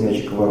забивать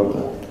мячик в ворота.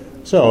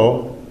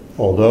 So,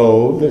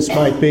 although this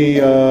might be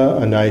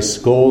a nice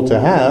goal to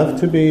have,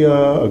 to be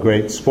a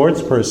great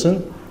sports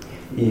person,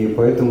 и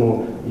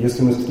поэтому,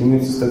 если мы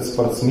стремимся стать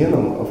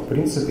спортсменом, в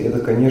принципе, это,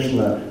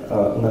 конечно,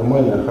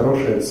 нормальная,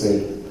 хорошая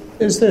цель.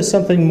 Is there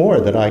something more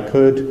that I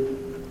could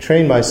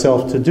train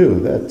myself to do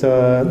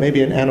that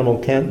maybe an animal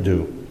can't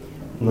do?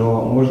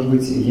 Но, может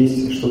быть,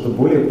 есть что-то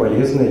более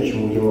полезное,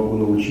 чему я могу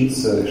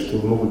научиться, что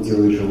не могут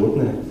делать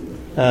животные?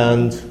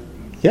 And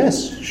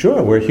yes,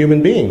 sure, we're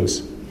human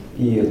beings.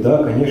 И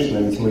да, конечно,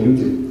 ведь мы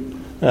люди.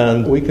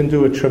 And we can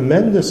do a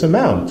tremendous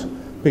amount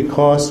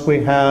because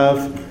we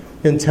have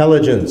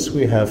intelligence,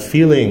 we have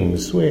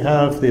feelings, we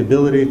have the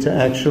ability to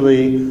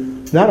actually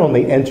not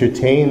only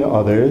entertain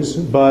others,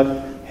 but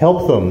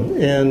help them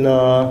in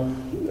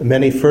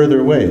many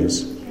further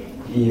ways.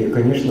 И,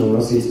 конечно, у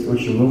нас есть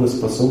очень много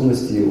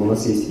способностей, у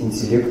нас есть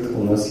интеллект,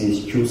 у нас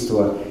есть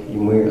чувства, и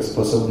мы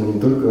способны не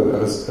только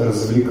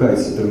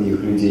развлекать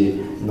других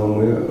людей, но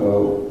мы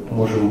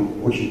можем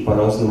очень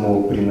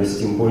по-разному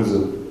приносить им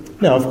пользу.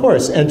 Now, of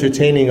course,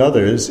 entertaining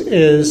others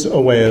is a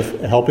way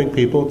of helping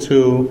people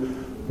to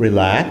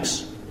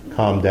relax,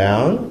 calm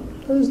down.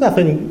 There's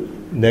nothing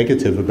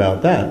negative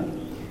about that.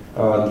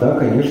 Да,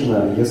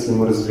 конечно, если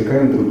мы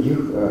развлекаем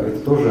других, это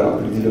тоже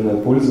определенная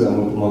польза,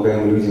 мы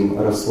помогаем людям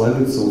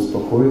расслабиться,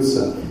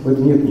 успокоиться, в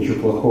этом нет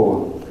ничего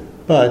плохого.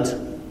 But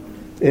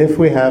if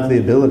we have the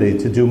ability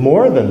to do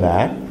more than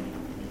that,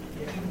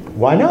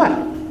 why not?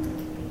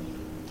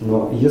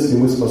 Но если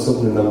мы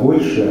способны на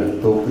большее,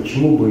 то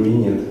почему бы и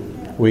нет?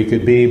 We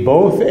could be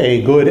both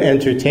a good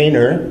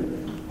entertainer,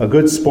 a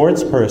good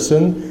sports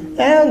person,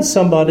 and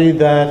somebody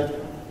that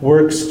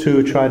works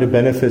to try to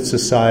benefit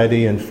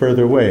society in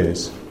further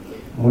ways.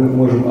 Мы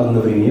можем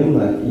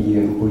одновременно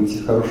и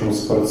быть хорошим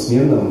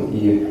спортсменом,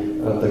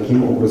 и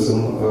таким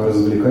образом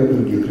развлекать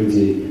других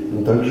людей,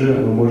 но также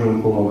мы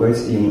можем помогать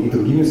им и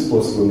другими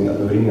способами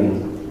одновременно.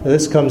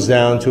 This comes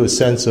down to a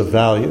sense of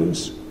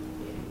values.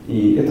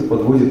 И это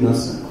подводит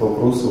нас к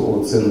вопросу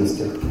о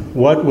ценностях.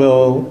 What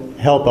will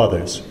help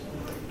others?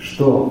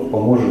 Что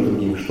поможет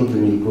другим, что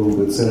для них было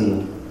бы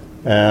ценно?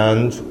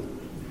 And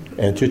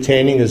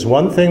entertaining is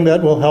one thing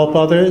that will help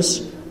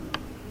others.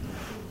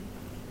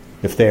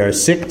 If they are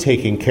sick,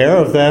 taking care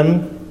of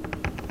them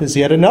is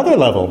yet another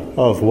level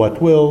of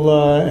what will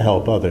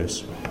help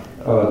others.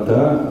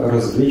 Да,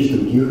 развлечь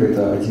других –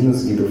 это один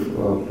из видов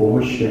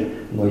помощи,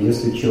 но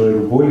если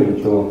человек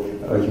болен, то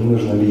ему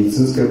нужна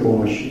медицинская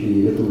помощь,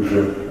 и это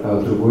уже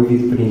другой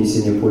вид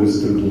принесения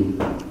пользы другим.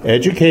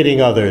 Educating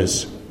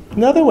others,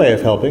 another way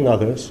of helping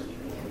others.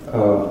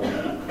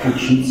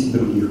 Учить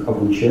других,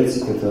 обучать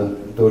 – это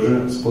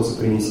тоже способ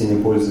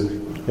принесения пользы.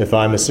 If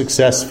I'm a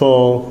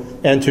successful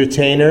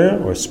entertainer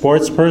or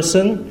sports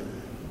person,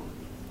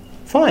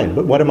 fine,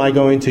 but what am I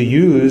going to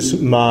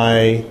use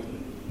my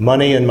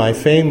money and my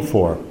fame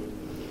for?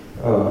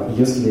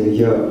 Если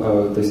я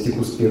достиг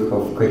успеха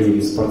в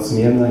карьере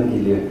спортсмена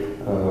или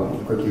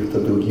в каких-то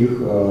других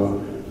в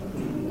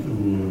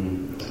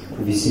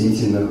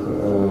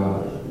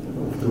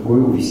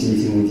другой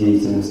увеселительной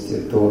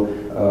деятельности, то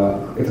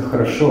это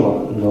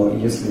хорошо, но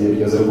если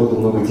я заработал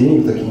много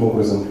денег таким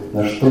образом,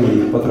 на что я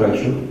их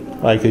потрачу?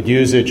 I could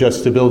use it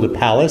just to build a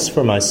palace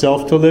for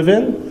myself to live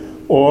in,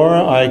 or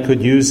I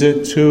could use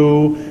it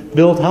to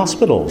build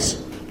hospitals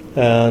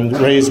and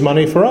raise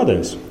money for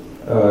others.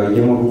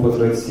 Я могу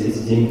потратить эти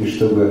деньги,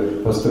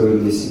 чтобы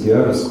построить для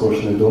себя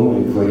роскошный дом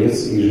или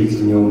дворец и жить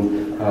в нем.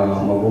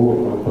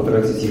 Могу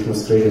потратить их на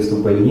строительство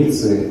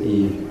больницы,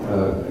 и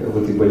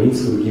в этой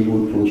больнице другие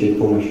будут получать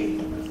помощь.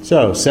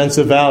 So, sense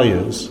of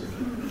values.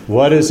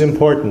 What is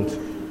important?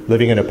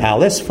 Living in a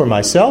palace for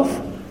myself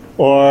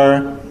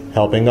or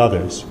helping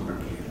others?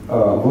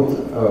 Вот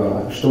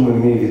что мы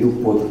имеем в виду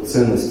под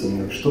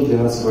ценностями. Что для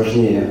нас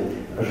важнее?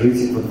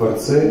 Жить во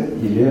дворце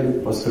или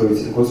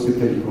построить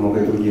госпиталь и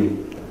помогать другим?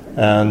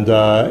 And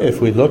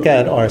if we look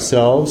at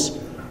ourselves,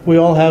 we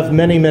all have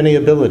many, many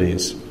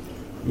abilities.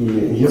 И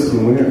если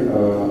мы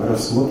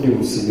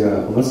рассмотрим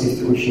себя, у нас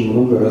есть очень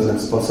много разных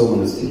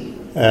способностей.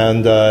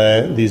 And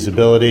these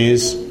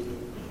abilities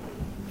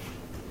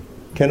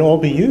can all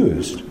be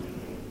used.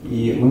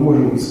 И мы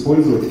можем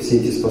использовать все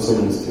эти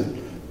способности.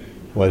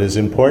 What is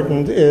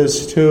important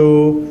is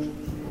to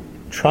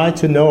try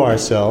to know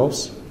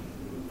ourselves.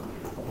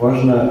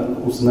 Важно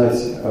узнать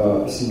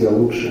себя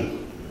лучше.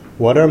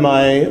 What are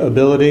my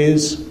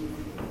abilities?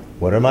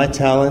 What are my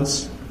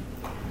talents?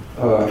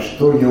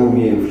 Что я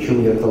умею, в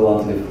чем я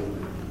талантлив?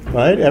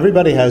 Right?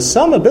 Everybody has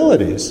some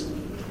abilities.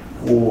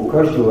 У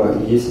каждого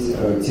есть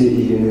те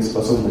или иные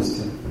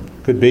способности.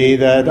 Could be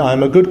that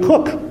I'm a good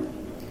cook.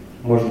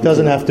 Может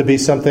Doesn't have to be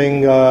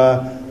something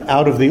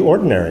out of the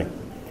ordinary.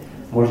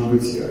 Может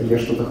быть, я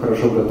что-то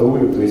хорошо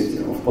готовлю, то есть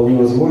вполне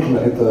возможно,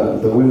 это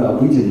довольно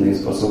обыденные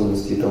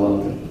способности и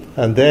таланты.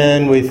 And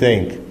then we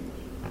think,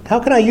 how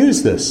can I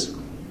use this?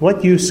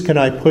 What use can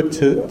I put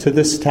to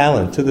this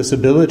talent, to this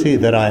ability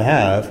that I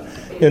have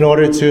in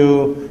order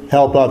to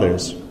help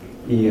others?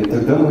 И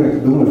тогда мы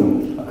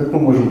думаем, как мы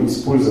можем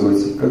использовать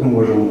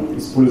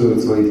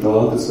свои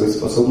таланты, свои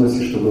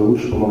способности, чтобы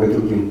лучше помогать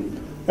другим.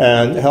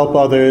 And help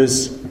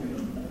others.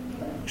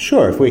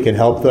 Sure, if we can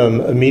help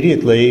them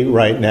immediately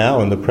right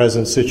now in the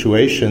present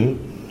situation,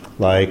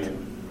 like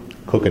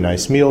cook a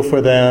nice meal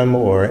for them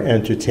or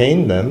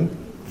entertain them,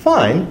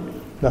 fine,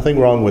 nothing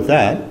wrong with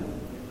that.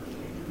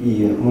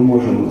 И мы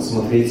можем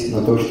смотреть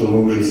на то, что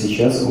мы уже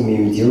сейчас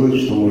умеем делать,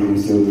 что можем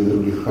сделать для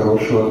других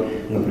хорошего,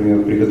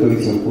 например,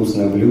 приготовить им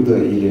вкусное блюдо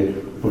или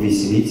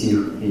повеселить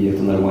их, и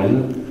это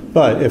нормально.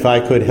 But if I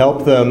could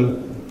help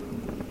them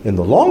in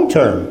the long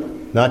term,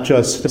 not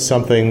just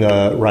something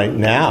right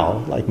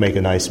now, like make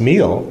a nice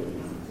meal,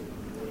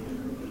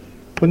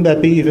 wouldn't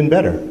that be even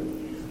better?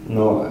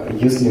 Но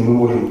если мы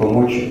можем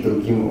помочь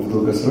другим в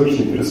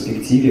долгосрочной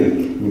перспективе,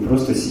 не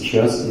просто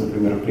сейчас,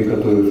 например,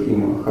 приготовив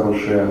им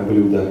хорошее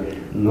блюдо,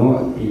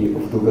 но и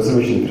в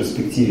долгосрочной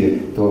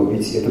перспективе, то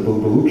ведь это было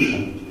бы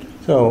лучше.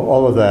 So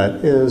all of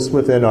that is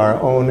within our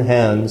own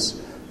hands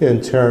in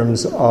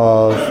terms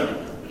of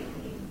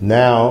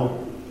now,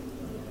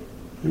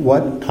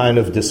 what kind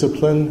of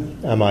discipline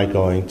am I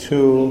going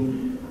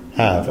to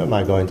have? Am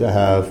I going to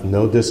have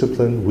no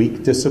discipline,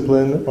 weak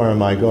discipline, or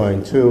am I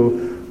going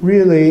to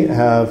really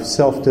have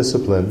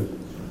self-discipline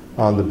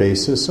on the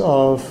basis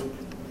of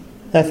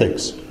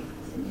ethics?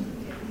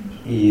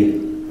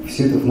 И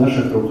все это в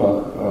наших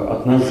руках.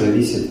 От нас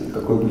зависит,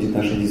 какой будет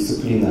наша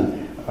дисциплина.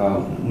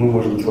 Мы,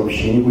 может быть,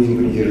 вообще не будем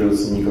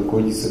придерживаться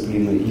никакой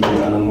дисциплины, или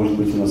она может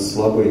быть у нас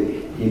слабой,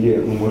 или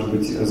мы, может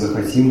быть,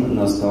 захотим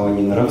на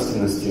основании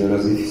нравственности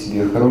развить в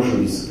себе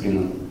хорошую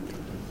дисциплину.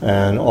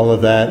 And all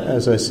of that,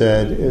 as I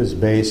said, is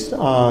based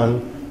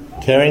on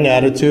caring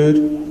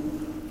attitude.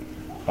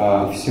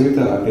 Все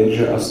это, опять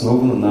же,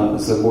 основано на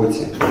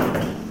заботе.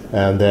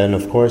 And then,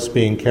 of course,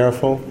 being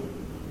careful.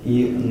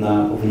 И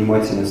на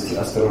внимательности,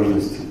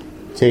 осторожности.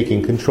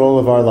 Taking control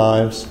of our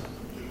lives.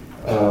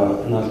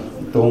 На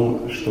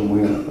том, что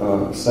мы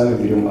сами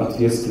берем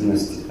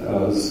ответственность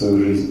за свою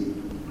жизнь.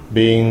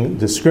 Being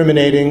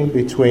discriminating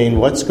between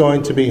what's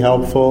going to be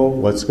helpful,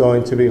 what's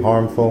going to be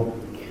harmful.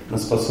 На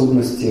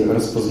способности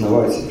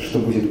распознавать, что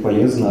будет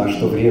полезно, а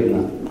что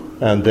вредно.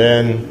 And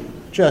then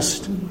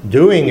just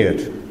doing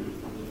it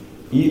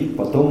И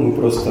потом мы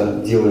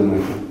просто делаем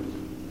это.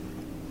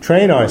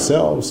 Train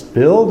ourselves,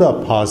 build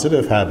up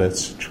positive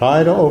habits,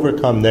 try to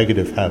overcome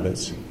negative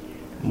habits.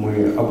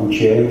 Мы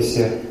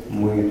обучаемся,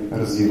 мы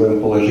развиваем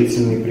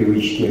положительные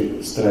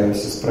привычки,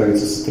 стараемся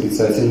справиться с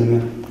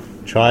отрицательными.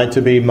 Try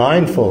to be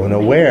mindful and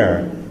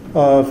aware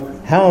of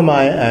how am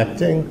I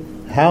acting,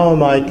 how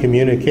am I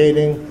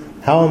communicating,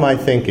 how am I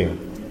thinking.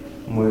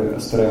 Мы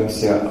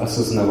стараемся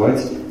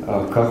осознавать,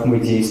 как мы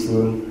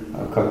действуем,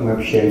 как мы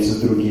общаемся с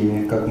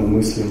другими, как мы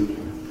мыслим.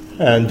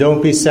 And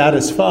don't be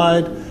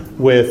satisfied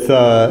with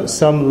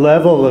some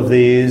level of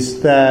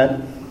these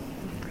that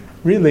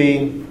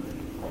really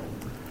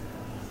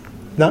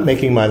not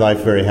making my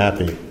life very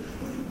happy.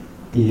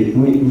 И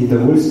мы не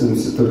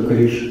довольствуемся только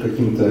лишь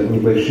каким-то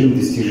небольшим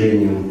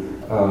достижением,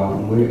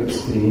 мы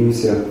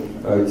стремимся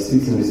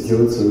действительно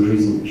сделать свою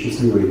жизнь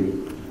счастливой.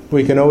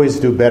 We can always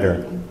do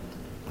better.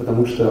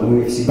 Потому что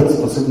мы всегда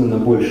способны на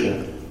большее.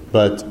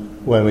 But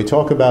when we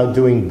talk about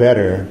doing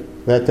better,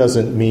 that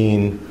doesn't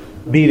mean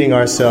beating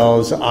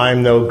ourselves,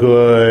 I'm no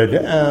good,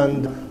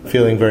 and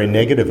feeling very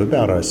negative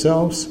about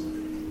ourselves.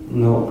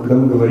 Но когда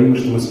мы говорим,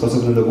 что мы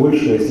способны на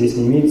большее, здесь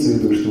не имеется в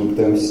виду, что мы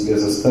пытаемся себя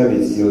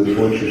заставить сделать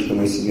больше, что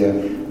мы себя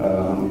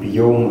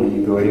бьем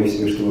и говорим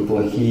себе, что мы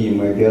плохие,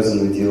 мы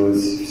обязаны делать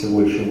все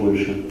больше и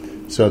больше.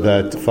 So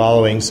that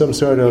following some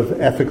sort of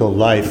ethical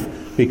life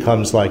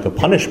becomes like a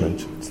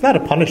punishment. It's not a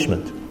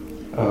punishment.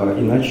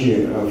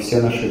 Иначе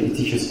вся наша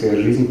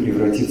этическая жизнь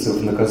превратится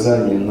в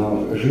наказание,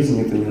 но жизнь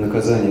 — это не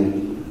наказание.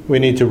 We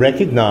need to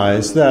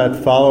recognize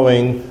that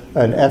following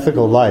an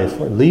ethical life,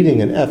 or leading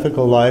an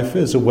ethical life,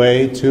 is a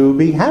way to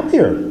be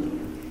happier.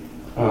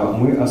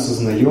 Мы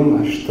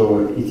осознаем,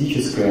 что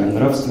этическая,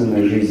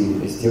 нравственная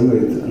жизнь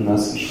сделает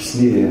нас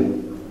счастливее.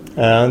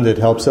 And it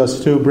helps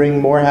us to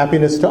bring more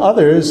happiness to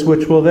others,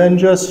 which will then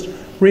just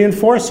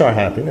reinforce our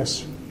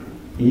happiness.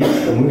 И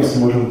мы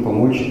сможем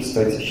помочь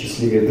стать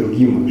счастливее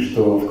другим,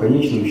 что в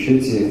конечном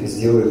счете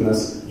сделает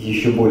нас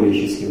еще более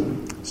счастливыми.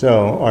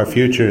 So our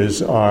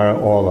futures are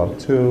all up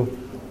to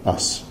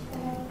us.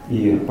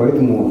 И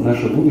поэтому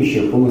наше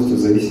будущее полностью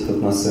зависит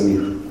от нас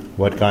самих.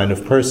 What kind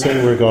of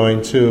person we're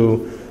going to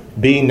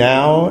be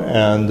now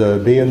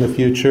and be in the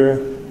future,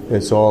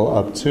 it's all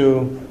up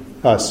to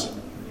us.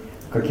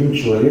 Каким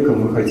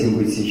человеком мы хотим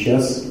быть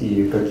сейчас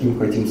и каким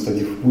хотим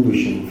стать в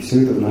будущем,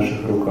 все это в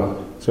наших руках.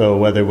 So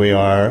whether we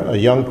are a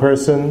young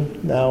person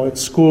now at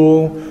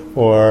school,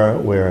 or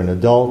we're an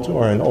adult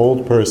or an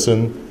old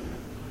person,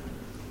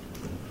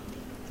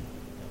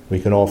 we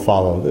can all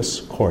follow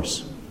this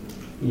course.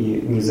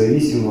 И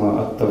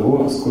независимо от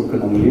того, сколько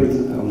нам лет,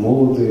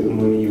 молоды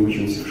мы и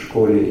учимся в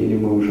школе, или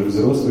мы уже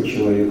взрослый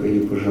человек,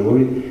 или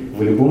пожилой,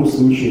 в любом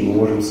случае мы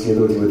можем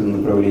следовать в этом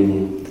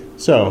направлении.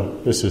 So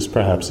this is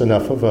perhaps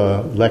enough of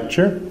a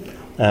lecture,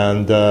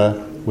 and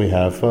we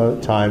have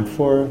time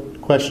for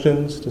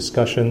questions,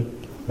 discussion,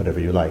 whatever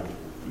you like.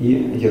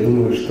 И я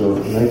думаю, что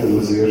на этом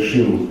мы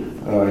завершим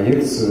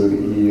лекцию,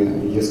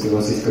 и если у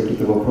вас есть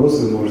какие-то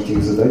вопросы, вы можете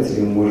их задать,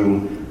 или мы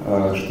можем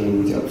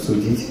что-нибудь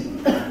обсудить.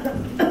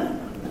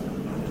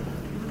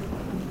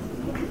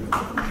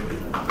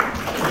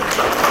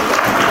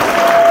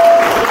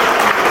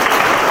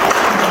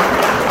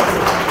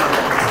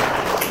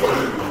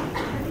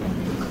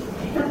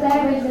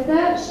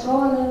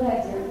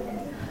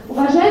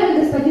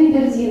 Уважаемый господин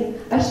Берзин,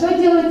 а что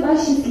делает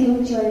вас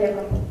счастливым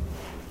человеком?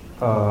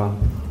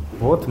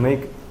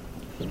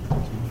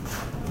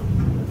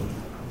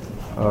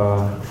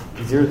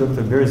 Dear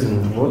Dr.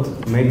 Berzin, what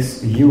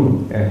makes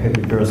you a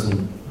happy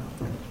person?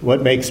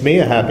 What makes me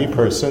a happy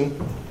person?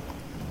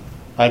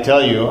 I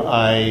tell you,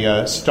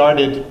 I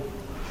started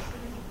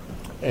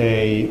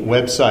a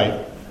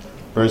website,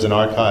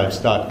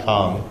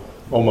 berzinarchives.com,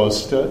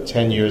 almost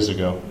 10 years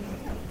ago.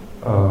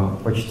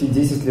 Почти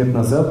 10 лет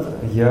назад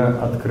я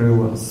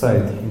открыл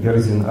сайт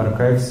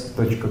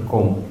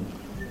berzinarchives.com.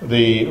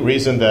 The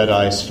reason that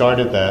I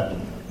started that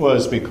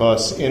was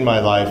because in my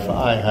life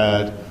I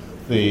had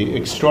the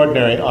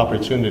extraordinary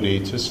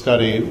opportunity to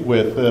study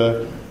with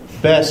the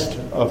best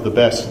of the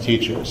best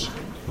teachers.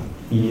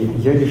 И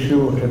я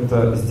решил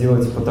это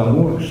сделать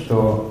потому,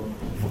 что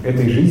в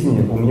этой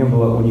жизни у меня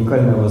была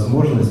уникальная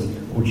возможность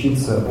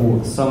учиться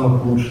у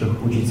самых лучших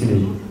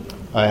учителей.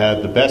 I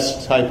had the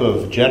best type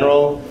of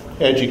general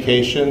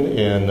education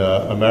in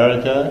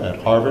America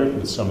at Harvard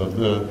with some of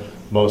the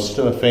most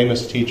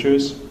famous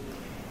teachers.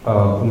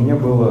 У меня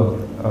было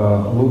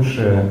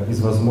лучшее из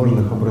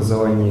возможных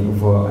образований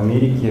в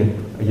Америке.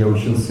 Я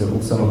учился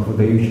у самых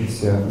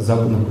выдающихся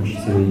западных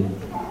учителей.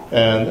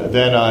 And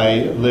then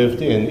I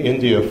lived in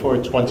India for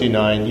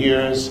 29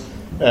 years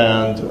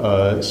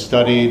and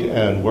studied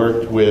and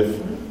worked with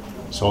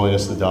His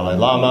Holiness the Dalai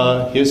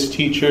Lama, his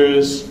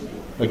teachers,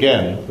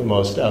 again, the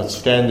most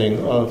outstanding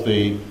of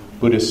the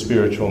Buddhist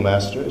spiritual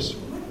masters.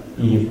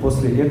 И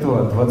после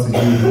этого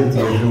 29 лет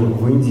я жил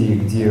в Индии,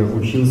 где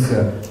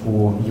учился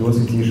у его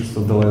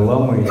святейшества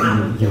Далай-ламы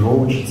и его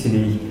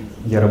учителей.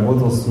 Я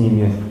работал с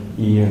ними,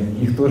 и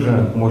их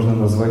тоже можно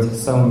назвать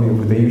самыми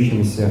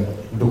выдающимися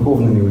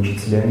духовными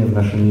учителями в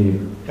нашем мире.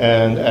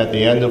 And at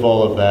the end of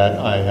all of that,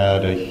 I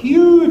had a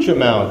huge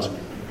amount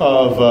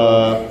of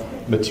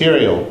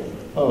material,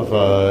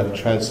 of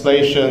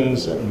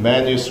translations, and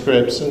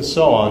manuscripts, and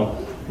so on,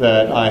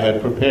 that I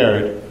had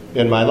prepared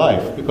in my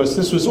life, because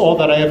this was all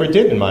that I ever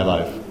did in my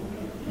life.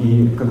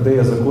 И когда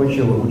я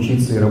закончил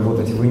учиться и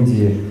работать в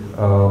Индии,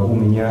 у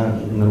меня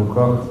на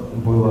руках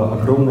было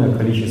огромное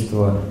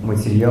количество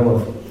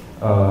материалов,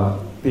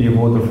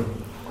 переводов,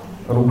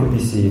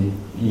 рукописей,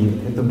 и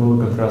это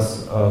было как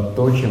раз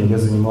то, чем я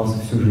занимался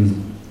всю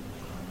жизнь.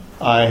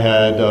 I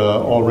had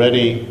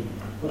already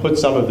put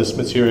some of this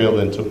material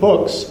into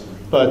books,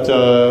 but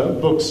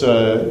books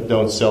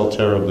don't sell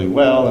terribly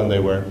well, and they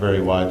weren't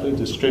very widely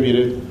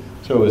distributed,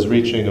 so it was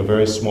reaching a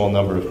very small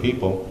number of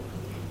people.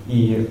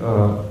 И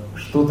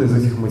что-то из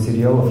этих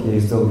материалов я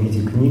издал в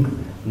виде книг,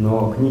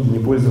 но книги не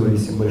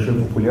пользовались большой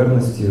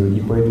популярностью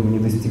и поэтому не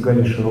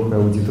достигали широкой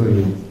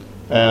аудитории.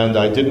 And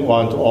I didn't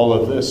want all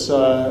of this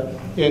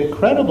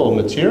incredible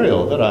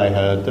material that I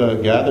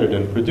had gathered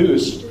and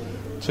produced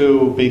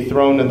to be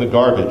thrown in the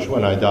garbage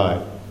when I die.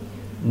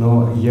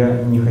 Но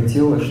я не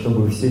хотел,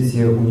 чтобы все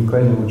те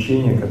уникальные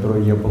учения,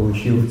 которые я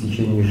получил в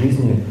течение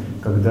жизни,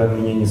 когда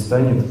меня не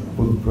станет,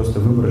 будут просто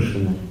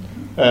выброшены.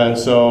 And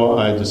so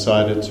I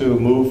decided to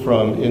move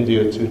from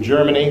India to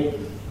Germany,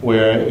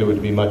 where it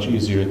would be much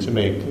easier to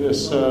make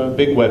this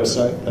big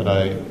website that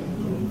I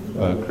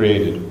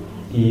created.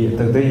 И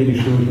тогда я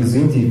решил из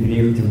Индии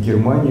переехать в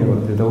Германию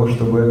для того,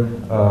 чтобы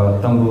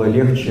там было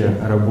легче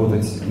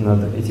работать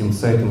над этим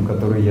сайтом,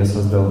 который я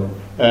создал.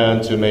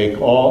 And to make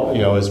all,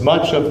 as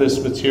much of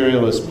this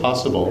material as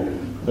possible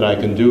that I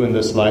can do in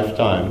this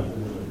lifetime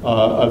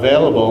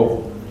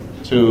available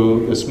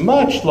to this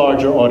much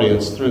larger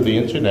audience through the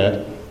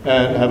internet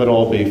and have it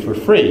all be for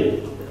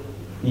free.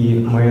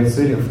 И моя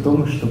цель в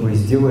том, чтобы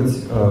сделать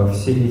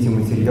все эти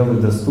материалы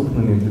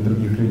доступными для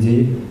других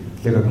людей,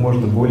 для как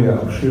можно более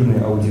обширной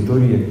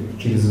аудитории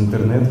через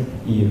интернет,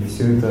 и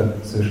все это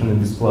совершенно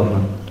бесплатно.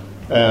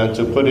 And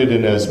to put it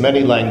in as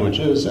many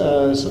languages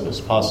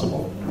as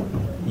possible.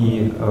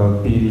 И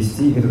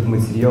перевести этот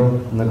материал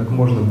на как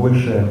можно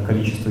большее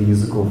количество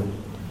языков.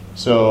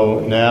 So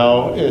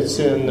now it's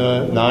in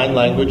 9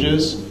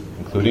 languages,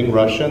 including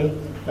Russian,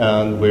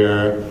 and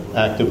we're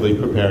actively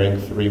preparing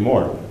 3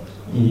 more.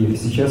 И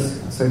сейчас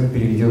сайт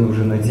переведен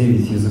уже на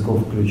 9 языков,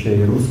 включая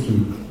и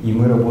русский, и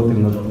мы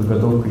работаем над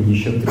подготовкой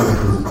еще 3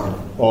 языков.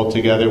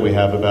 Altogether we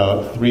have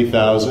about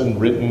 3,000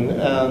 written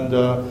and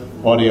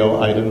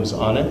audio items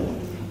on it.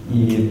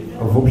 И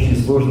в общей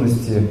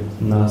сложности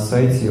на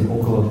сайте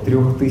около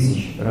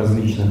 3000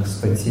 различных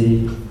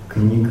статей,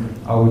 книг,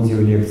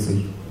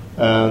 аудиолекций.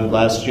 And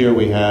last year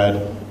we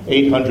had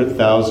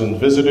 800,000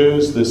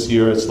 visitors. This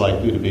year it's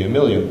likely to be 1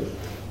 million.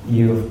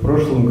 И в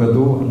прошлом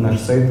году наш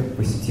сайт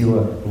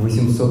посетило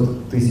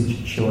 800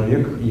 тысяч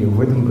человек, и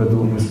в этом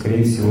году мы,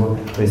 скорее всего,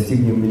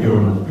 достигнем 1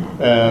 миллиона.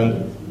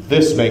 And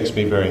this makes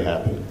me very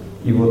happy.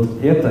 И вот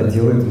это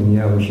делает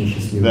меня очень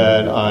счастливым.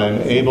 That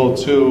I'm able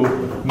to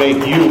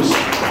make use.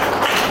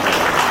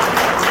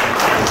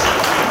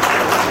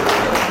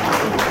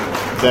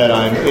 That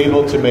I'm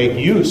able to make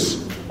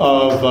use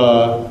of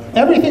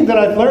everything that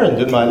I've learned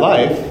in my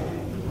life.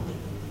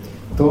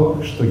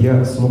 То, что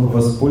я смог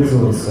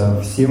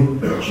воспользоваться всем,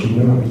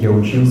 чему я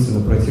учился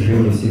на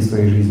протяжении всей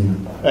своей жизни.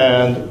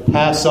 And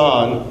pass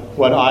on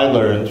what I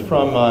learned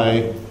from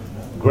my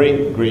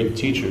great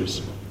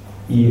teachers.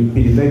 И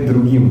передать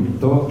другим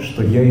то,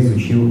 что я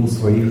изучил у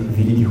своих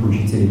великих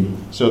учителей.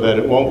 So that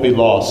it won't be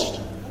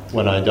lost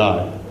when I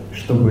die.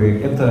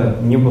 Чтобы это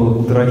не было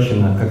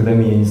утрачено, когда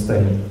меня не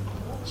станет.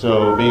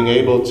 So being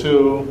able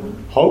to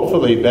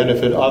hopefully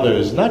benefit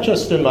others, not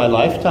just in my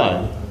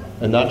lifetime,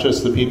 and not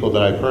just the people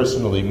that I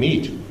personally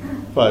meet,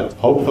 but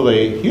hopefully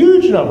a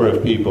huge number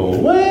of people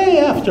way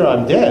after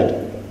I'm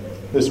dead.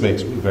 This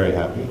makes me very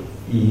happy.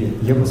 И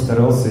я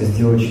постарался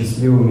сделать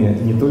счастливыми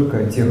не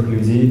только тех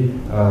людей,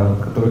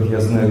 которых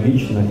я знаю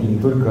лично, и не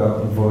только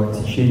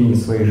в течение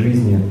своей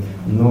жизни,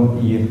 но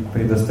и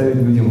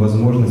предоставить людям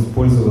возможность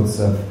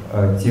пользоваться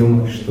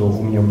тем, что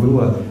у меня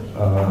было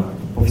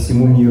по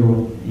всему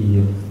миру,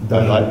 и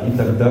даже и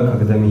тогда,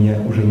 когда меня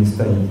уже не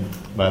станет.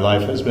 My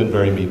life has been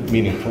very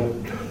meaningful.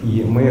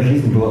 И моя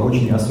жизнь была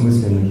очень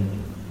осмысленной.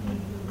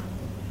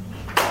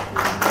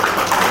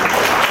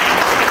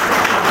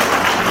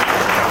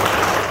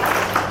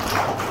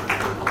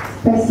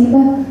 Спасибо.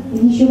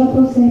 Еще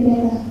вопросы,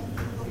 ребята?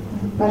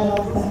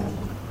 Пожалуйста.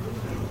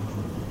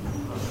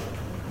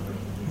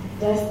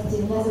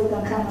 Здравствуйте, меня зовут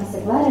Анхана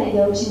Саглара,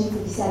 я ученица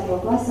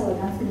 10 класса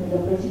Луганской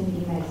международной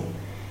гимназии.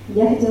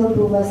 Я хотела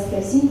бы у вас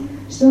спросить,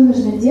 что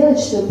нужно делать,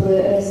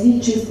 чтобы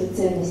развить чувство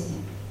ценности?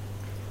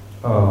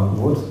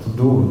 What to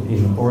do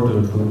in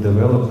order to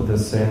develop the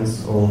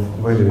sense of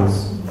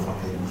values?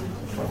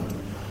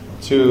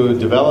 To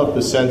develop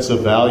the sense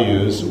of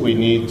values, we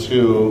need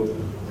to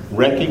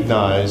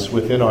recognize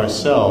within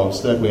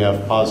ourselves that we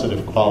have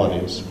positive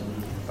qualities.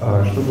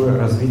 Чтобы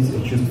развить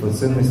чувство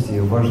ценности,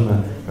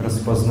 важно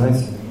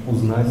распознать,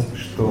 узнать,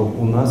 что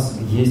у нас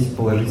есть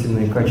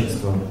положительные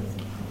качества.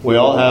 We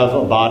all have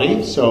a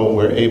body, so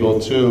we're able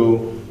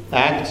to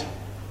act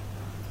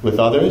with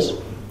others,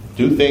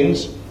 do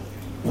things.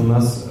 У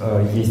нас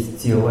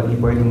есть тело, и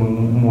поэтому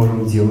мы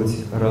можем делать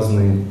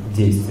разные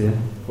действия.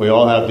 We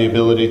all have the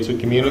ability to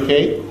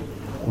communicate.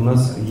 У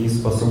нас есть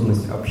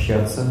способность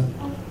общаться.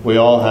 We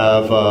all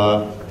have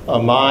a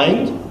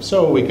mind,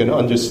 so we can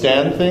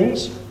understand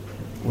things.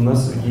 У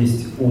нас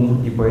есть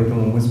ум, и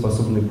поэтому мы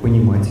способны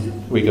понимать.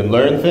 We can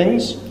learn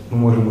things. Мы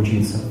можем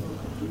учиться.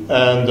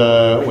 And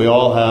we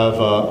all have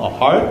a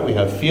heart, we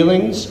have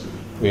feelings.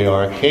 We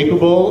are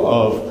capable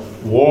of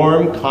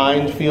warm,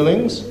 kind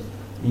feelings.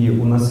 И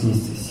у нас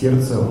есть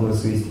сердце, у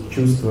нас есть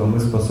чувства, мы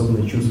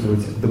способны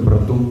чувствовать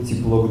доброту,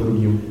 тепло к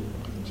другим.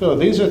 So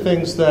these are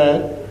things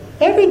that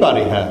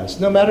everybody has,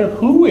 no matter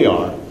who we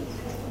are.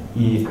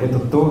 И это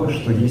то,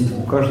 что есть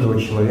у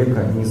каждого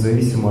человека,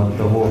 независимо от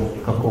того,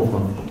 каков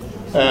он.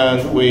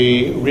 And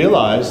we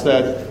realize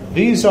that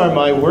these are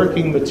my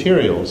working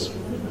materials.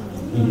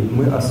 И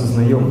мы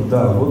осознаем,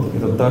 да, вот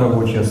это та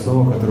рабочая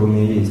основа, которая у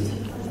меня есть.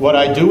 What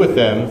I do with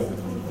them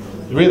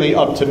really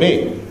up to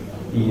me.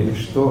 И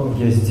что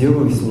я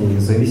сделаю с ней,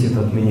 зависит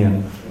от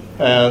меня.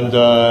 And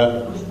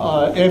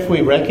if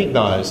we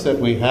recognize that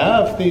we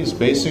have these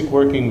basic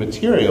working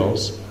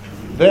materials,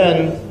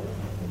 then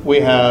we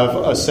have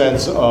a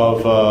sense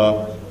of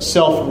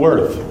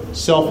self-worth,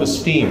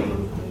 self-esteem.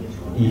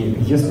 И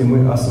если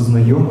мы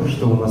осознаем,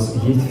 что у нас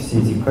есть все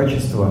эти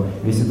качества,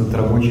 весь этот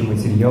рабочий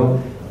материал,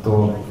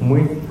 то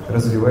мы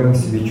развиваем в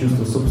себе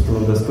чувство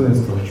собственного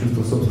достоинства,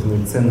 чувство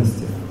собственной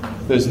ценности.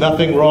 There's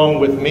nothing wrong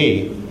with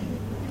me.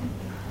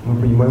 Мы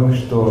понимаем,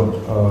 что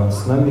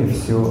с нами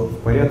все в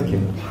порядке.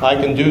 I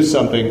can do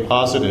something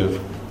positive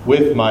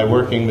with my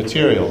working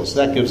materials.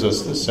 That gives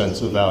us the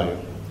sense of value.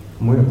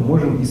 Мы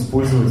можем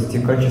использовать те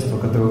качества,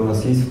 которые у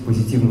нас есть в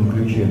позитивном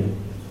ключе.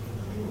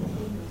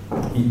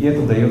 И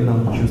это дает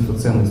нам чувство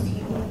ценности.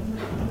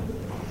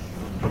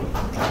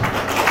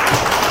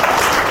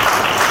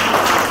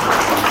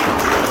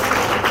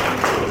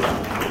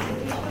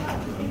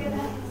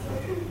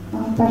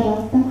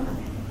 Пожалуйста.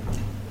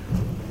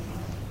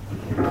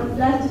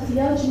 Здравствуйте,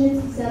 я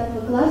ученица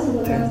 10 класса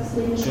Латанской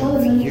средней школы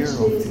номер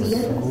 4,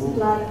 студентка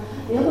Светлана.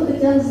 Я бы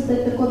хотела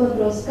задать такой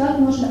вопрос. Как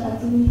можно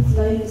оценить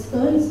свои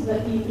достоинства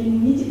и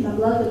применить их на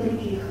благо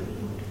других?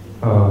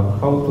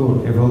 How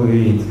to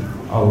evaluate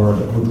our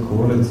good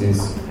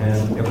qualities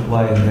and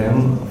apply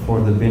them for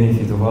the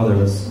benefit of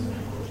others?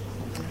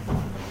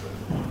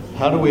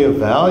 How do we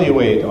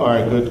evaluate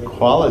our good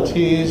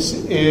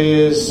qualities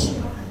is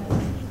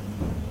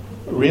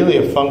really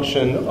a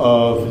function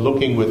of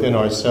looking within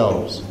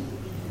ourselves.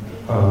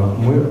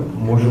 Мы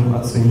можем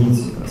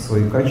оценить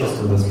свои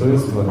качества,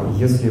 достоинства,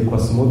 если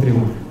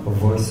посмотрим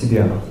в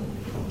себя.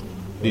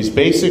 These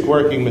basic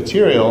working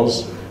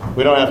materials,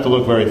 we don't have to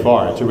look very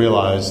far to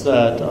realize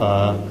that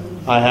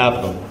I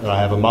have them. That I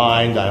have a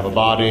mind, I have a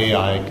body,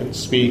 I can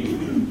speak,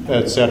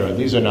 etc.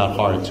 These are not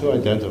hard to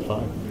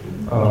identify.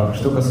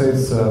 Что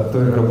касается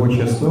той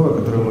рабочей основы, о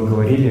которой мы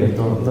говорили,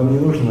 то нам не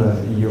нужно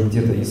ее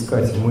где-то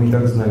искать. Мы и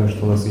так знаем,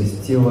 что у нас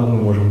есть тело,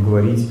 мы можем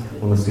говорить,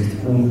 у нас есть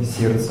ум,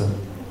 сердце.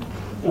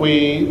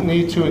 We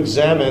need to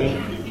examine,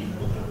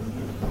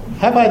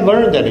 have I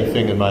learned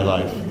anything in my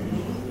life?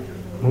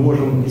 Мы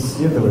можем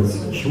исследовать,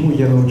 чему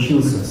я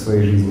научился в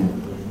своей жизни.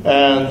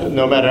 And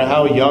no matter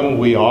how young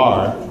we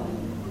are,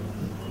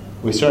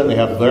 we certainly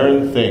have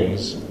learned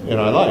things in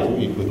our life.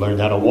 We learned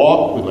how to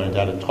walk, we learned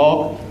how to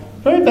talk,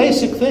 very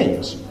basic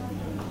things.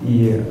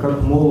 И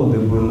как молоды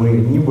бы мы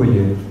ни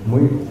были,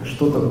 мы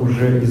что-то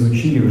уже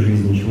изучили в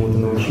жизни, чему-то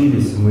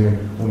научились, мы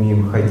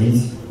умеем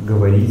ходить,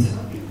 говорить,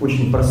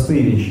 очень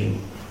простые вещи.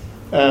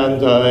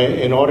 And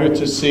in order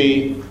to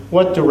see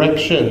what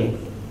direction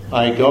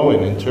I go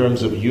in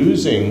terms of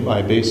using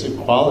my basic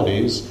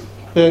qualities,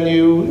 then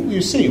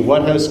you see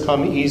what has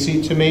come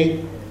easy to me,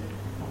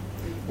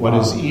 what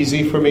is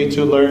easy for me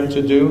to learn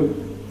to do.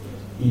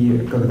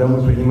 И когда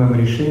мы принимаем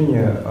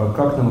решение,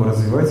 как нам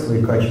развивать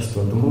свои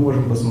качества, то мы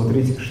можем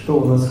посмотреть, что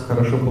у нас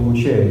хорошо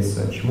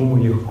получается, чему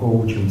мы легко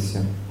учимся.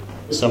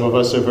 Some of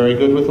us are very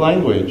good with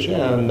language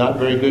and not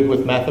very good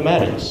with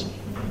mathematics.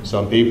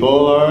 Some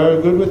people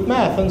are good with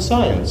math and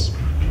science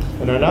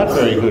and are not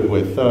very good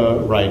with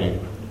writing.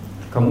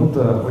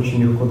 Кому-то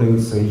очень легко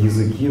даются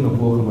языки, но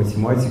плохо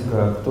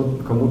математика.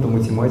 Кому-то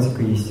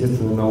математика и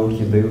естественные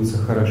науки даются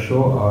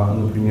хорошо, а,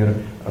 например,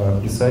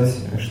 писать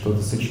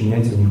что-то,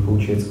 сочинять у них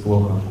получается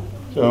плохо.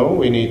 So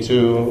we need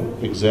to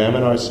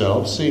examine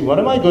ourselves, see what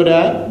am I good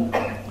at,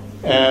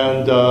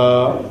 and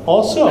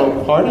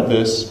also part of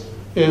this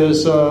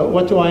is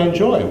what do I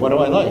enjoy, what do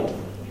I like.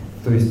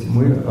 То есть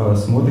мы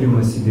смотрим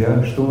на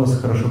себя, что у нас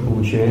хорошо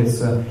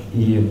получается,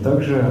 и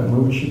также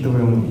мы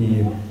учитываем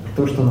и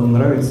то, что нам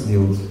нравится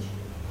делать.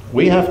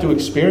 We have to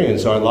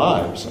experience our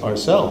lives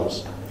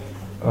ourselves.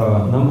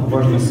 Нам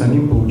важно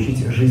самим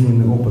получить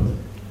жизненный опыт.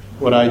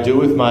 What I do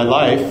with my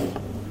life,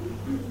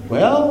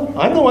 well,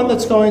 I'm the one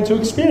that's going to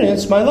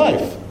experience my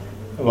life.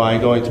 Am I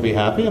going to be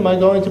happy? Am I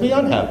going to be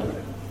unhappy?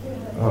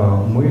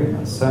 Мы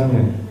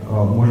сами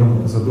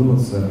можем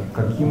задуматься,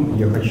 каким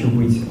я хочу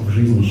быть в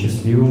жизни,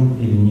 счастливым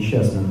или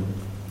несчастным.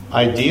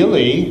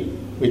 Ideally,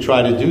 we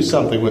try to do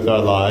something with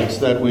our lives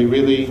that we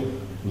really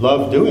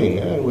love doing,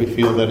 and we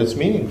feel that it's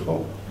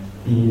meaningful.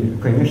 И,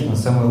 конечно,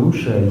 самое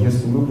лучшее,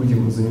 если мы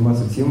будем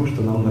заниматься тем,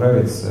 что нам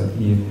нравится,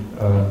 и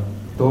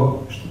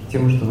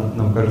тем, что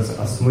нам кажется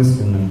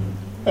осмысленным.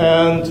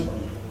 And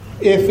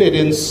if it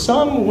in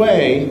some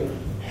way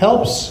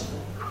helps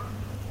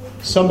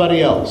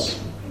somebody else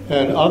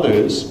and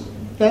others,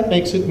 that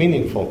makes it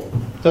meaningful.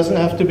 It doesn't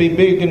have to be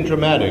big and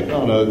dramatic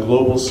on a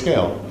global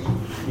scale.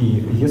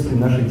 И если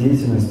наша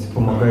деятельность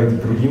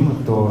помогает другим,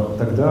 то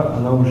тогда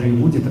она уже и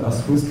будет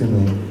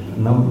осмысленной.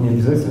 Нам не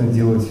обязательно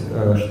делать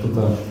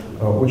что-то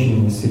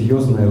очень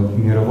серьезное в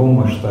мировом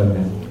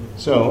масштабе.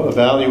 So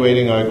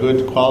evaluating our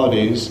good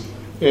qualities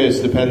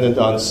is dependent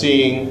on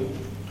seeing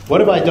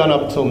what have I done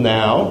up till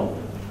now,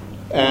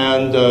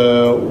 and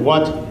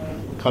what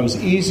comes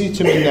easy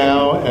to me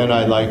now and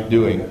I like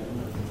doing.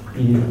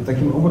 И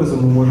таким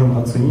образом мы можем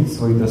оценить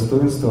свои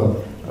достоинства,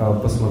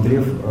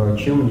 посмотрев,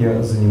 чем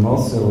я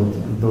занимался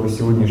до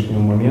сегодняшнего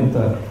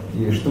момента,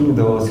 и что мне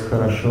давалось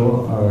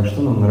хорошо,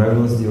 что нам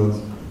нравилось делать.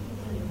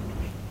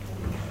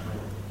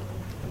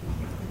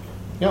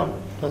 Yeah,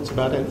 that's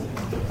about it.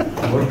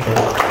 Вот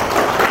так.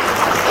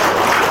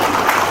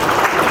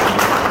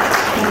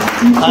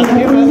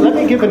 Let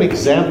me give an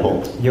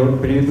example. Я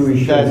вот приведу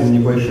еще один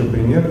небольшой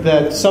пример.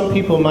 That some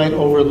people might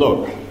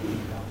overlook.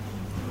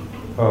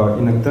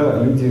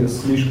 Иногда люди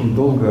слишком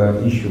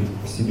долго ищут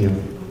в себе.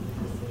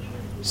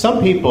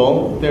 Some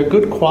people, their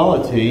good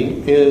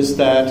quality is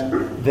that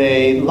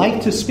they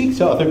like to speak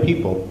to other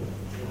people.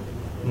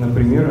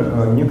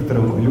 Например,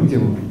 некоторым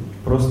людям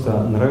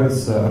просто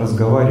нравится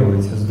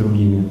разговаривать с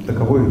другими.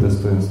 Таково их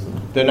достоинство.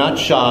 They're not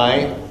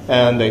shy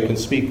and they can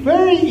speak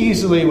very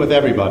easily with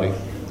everybody.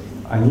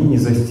 Они не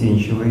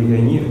застенчивы, и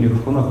они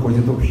легко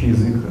находят общий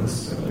язык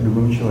с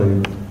любым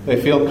человеком.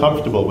 They feel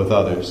comfortable with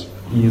others.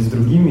 И с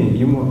другими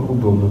им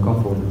удобно,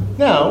 комфортно.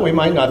 Now, we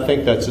might not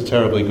think that's a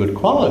terribly good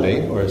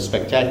quality or a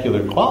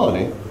spectacular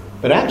quality,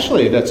 but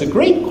actually that's a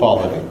great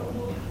quality.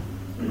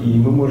 И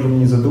мы можем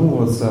не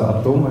задумываться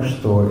о том,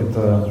 что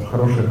это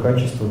хорошее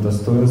качество,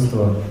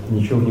 достоинство,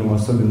 ничего в нем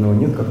особенного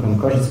нет, как нам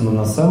кажется, но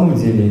на самом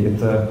деле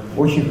это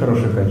очень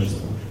хорошее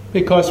качество.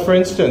 Because, for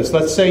instance,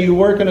 let's say you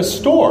work in a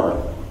store.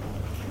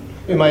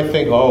 You might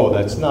think, oh,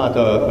 that's not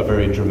a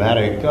very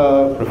dramatic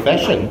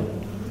profession.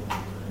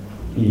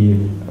 И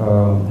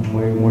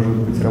мы, может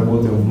быть,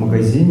 работаем в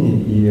магазине,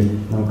 и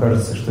нам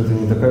кажется, что это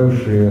не такая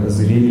уж и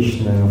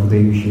зрелищная,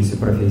 выдающаяся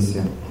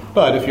профессия.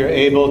 But if you're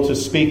able to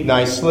speak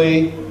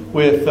nicely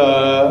with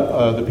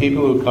the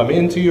people who come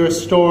into your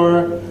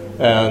store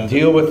and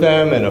deal with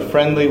them in a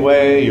friendly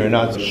way, you're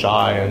not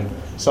shy and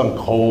some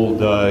cold,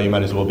 you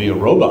might as well be a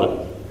robot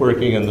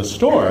working in the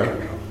store,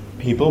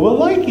 people will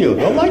like you.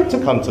 They'll like to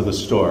come to the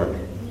store.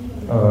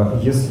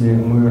 Если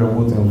мы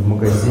работаем в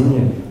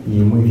магазине,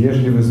 и мы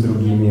вежливы с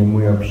другими,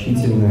 мы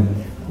общительны,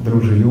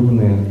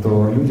 дружелюбны,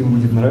 то людям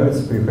будет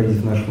нравиться приходить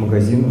в наш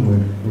магазин,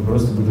 мы не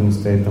просто будем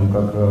стоять там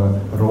как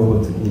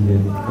робот, или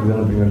когда,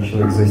 например,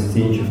 человек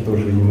застенчив,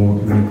 тоже ему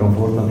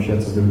некомфортно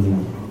общаться с другими.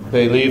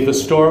 They leave the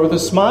store with a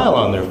smile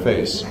on their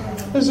face.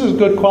 This is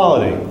good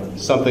quality,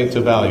 something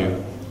to value.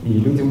 И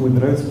людям будет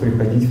нравиться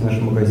приходить в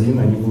наш магазин,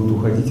 они будут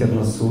уходить от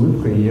нас с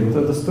улыбкой, и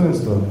это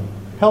достоинство.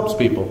 Helps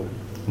people.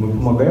 Мы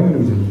помогаем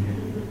людям.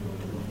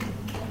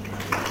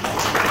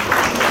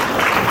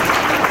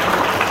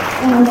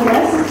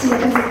 Здравствуйте,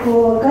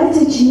 это Катя,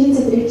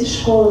 ученица 3-й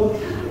школы.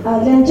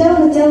 Для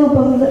начала хотела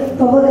бы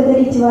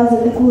поблагодарить вас за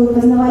такую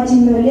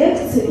познавательную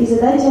лекцию и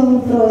задать вам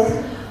вопрос.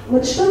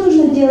 Вот что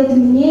нужно делать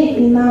мне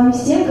и нам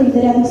всем,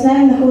 когда рядом с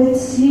нами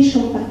находится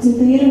слишком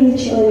акцентуированный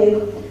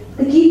человек?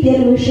 Какие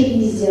первые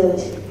шаги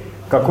сделать?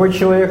 Какой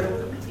человек?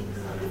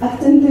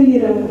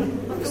 Акцентуированный.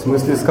 В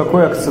смысле, с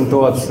какой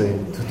акцентуацией?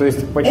 То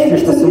есть почти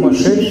что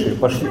сумасшедший?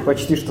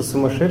 Почти что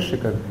сумасшедший,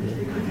 как?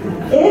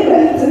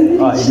 Эгоцентричный.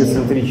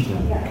 Эгоцентричный.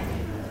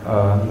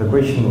 The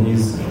question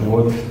is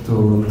what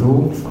to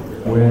do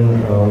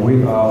when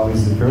we are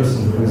with a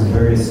person who is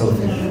very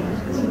selfish.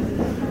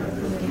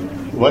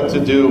 What to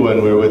do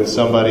when we're with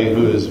somebody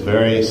who is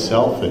very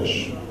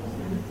selfish?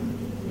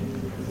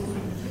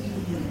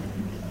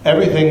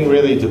 Everything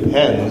really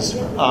depends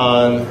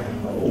on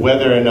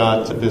whether or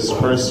not this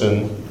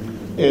person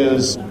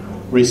is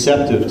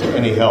receptive to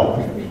any help.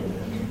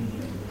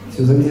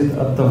 Все зависит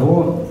от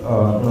того,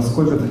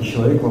 насколько этот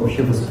человек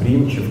вообще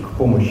восприимчив к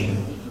помощи.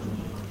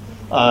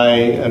 I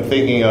am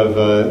thinking of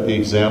the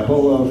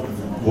example of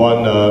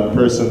one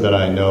person that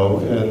I know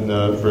in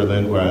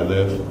Berlin, where I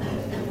live.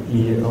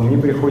 И мне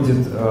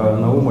приходит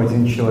на ум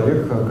один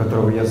человек,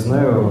 которого я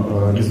знаю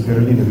из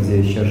Берлина, где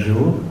я сейчас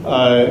живу.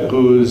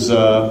 Who's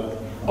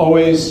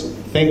always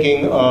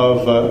thinking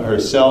of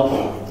herself.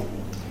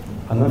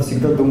 Она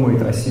всегда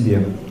думает о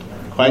себе.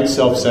 Quite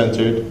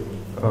self-centered.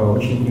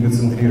 Очень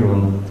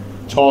эгоцентрированно.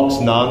 Talks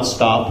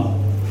non-stop.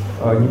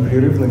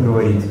 Непрерывно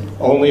говорит.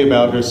 Only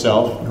about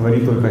herself.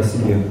 Говорит только о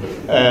себе.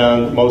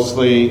 And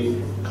mostly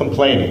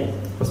complaining.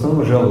 В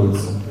основном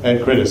жалуется.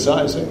 And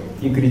criticizing.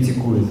 И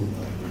критикует.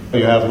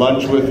 You have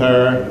lunch with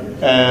her,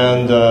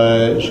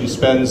 and she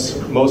spends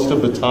most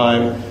of the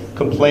time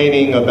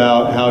complaining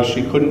about how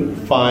she couldn't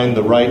find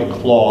the right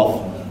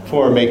cloth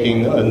for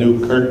making a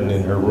new curtain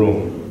in her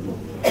room.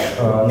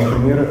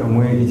 Например,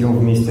 мы идем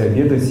вместе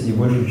обедать, и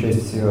большую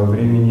часть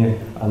времени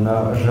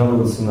она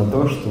жалуется на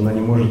то, что она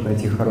не может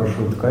найти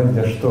хорошую ткань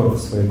для штор в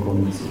своей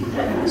комнате.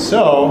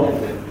 So,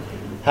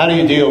 how do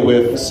you deal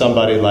with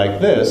somebody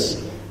like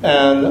this?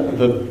 And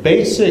the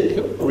basic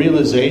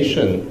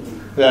realization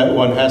that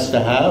one has to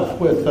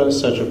have with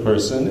such a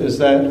person is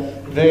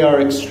that they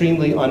are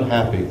extremely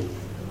unhappy.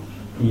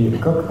 И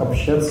как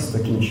общаться с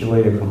таким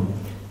человеком?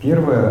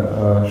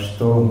 Первое,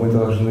 что мы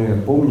должны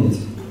помнить,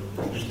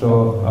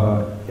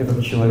 что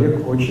этот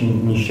человек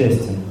очень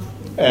несчастен.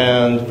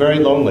 And very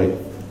lonely.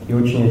 И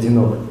очень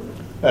одинок.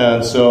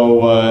 And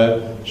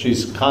so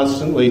she's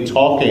constantly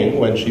talking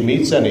when she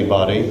meets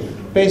anybody,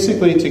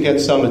 basically to get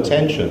some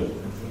attention.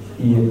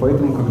 И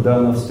поэтому, когда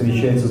она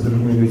встречается с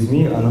другими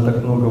людьми, она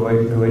так много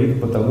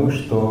говорит, потому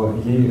что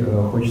ей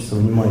хочется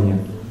внимания.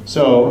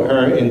 So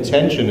her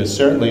intention is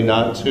certainly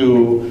not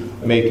to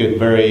make it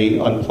very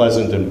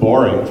unpleasant and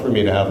boring for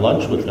me to have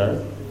lunch with her.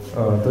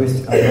 То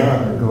есть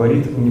она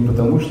говорит не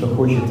потому, что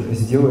хочет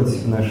сделать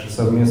наш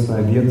совместный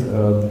обед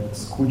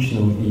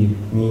скучным и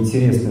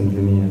неинтересным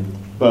для меня.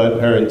 But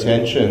her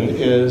intention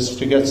is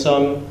to get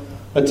some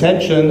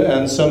attention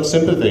and some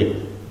sympathy.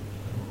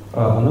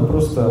 Она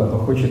просто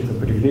хочет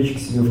привлечь к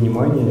себе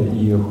внимание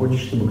и хочет,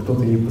 чтобы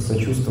кто-то ей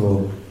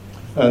посочувствовал.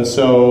 And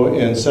so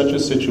in such a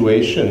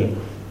situation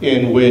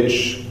in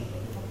which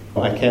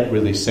I can't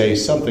really say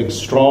something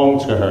strong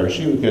to her,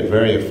 she would get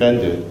very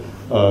offended.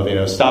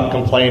 Stop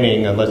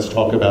complaining and let's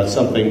talk about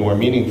something more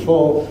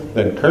meaningful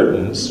than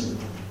curtains.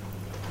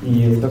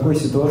 И в такой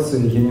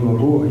ситуации я не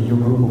могу ее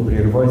грубо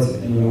прервать,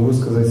 и не могу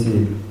сказать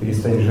ей: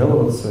 перестань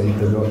жаловаться и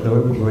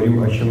давай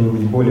поговорим о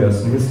чем-нибудь более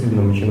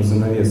осмысленном, чем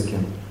занавески.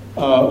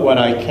 What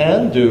I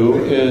can do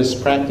is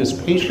practice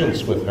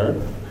patience with her.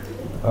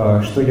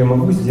 Что я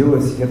могу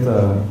сделать,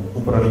 это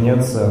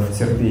упражняться в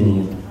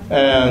терпении.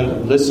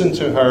 And listen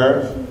to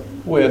her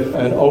with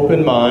an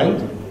open mind.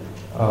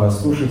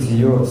 Слушать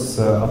ее с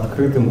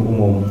открытым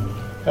умом.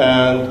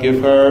 And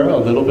give her a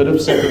little bit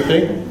of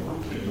sympathy.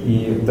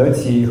 И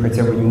дать ей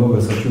хотя бы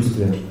немного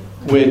сочувствия.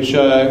 Which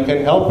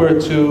can help her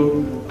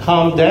to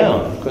calm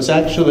down. Because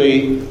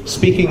actually,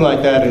 speaking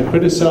like that and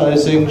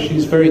criticizing,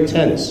 she's very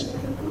tense.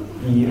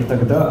 И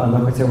тогда она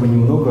хотя бы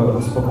немного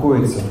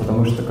успокоится,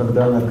 потому что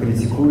когда она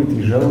критикует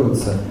и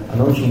жалуется,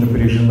 она очень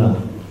напряжена.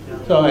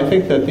 So I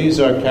think that these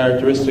are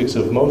characteristics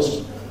of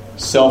most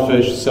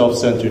selfish,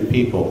 self-centered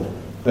people.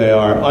 They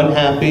are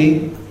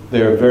unhappy,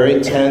 they're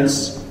very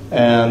tense,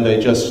 and they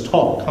just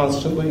talk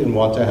constantly and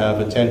want to have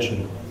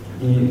attention.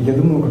 И я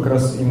думаю, как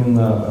раз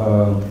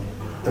именно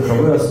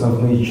таковы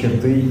основные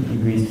черты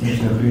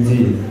эгоистичных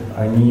людей.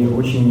 Они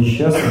очень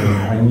несчастны,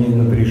 они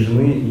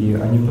напряжены, и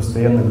они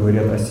постоянно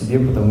говорят о себе,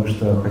 потому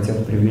что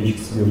хотят привлечь к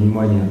себе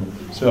внимание.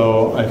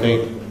 So I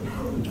think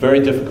it's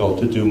very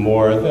difficult to do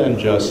more than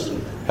just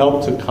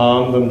help to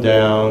calm them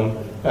down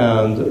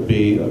and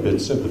be a bit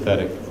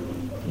sympathetic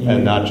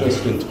and not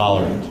just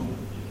intolerant.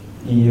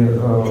 И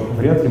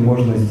вряд ли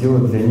можно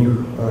сделать для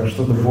них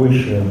что-то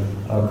большее,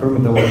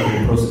 кроме того,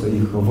 чтобы просто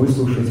их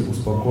выслушать,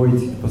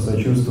 успокоить,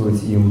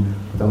 посочувствовать им,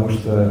 потому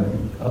что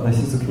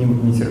относиться к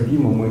ним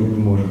нетерпимо мы не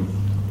можем.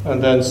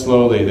 And then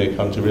slowly they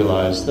come to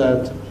realize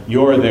that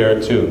you're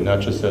there too, not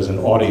just as an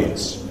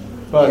audience,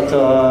 but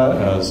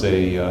as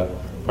a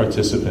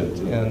participant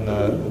in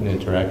an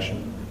interaction.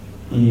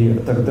 И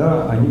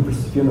тогда они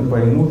постепенно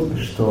поймут,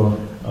 что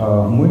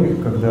мы,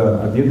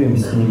 когда обедаем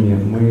с ними,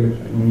 мы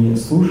не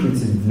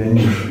слушатели для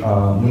них,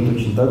 а мы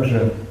точно так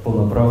же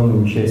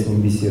полноправный участник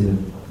беседы.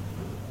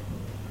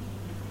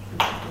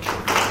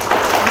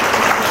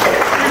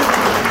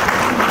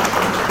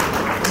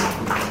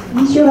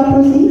 Еще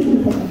вопросы есть?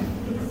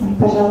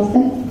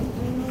 Пожалуйста.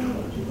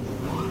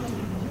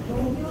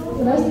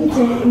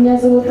 Здравствуйте, меня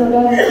зовут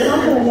Навряна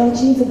Александра, я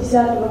ученица 10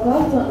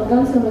 класса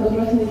Луганской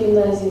многопрофильной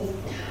гимназии.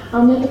 А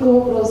у меня такой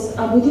вопрос.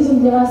 А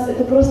буддизм для вас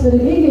это просто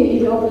религия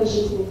или образ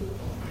жизни?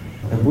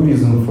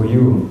 Buddhism for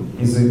you,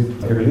 is it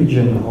a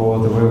religion or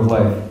the way of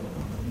life?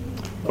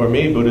 For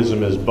me,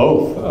 Buddhism is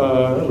both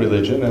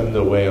religion and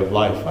the way of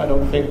life. I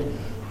don't think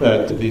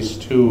that these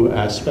two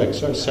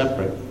aspects are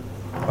separate.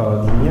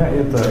 Для меня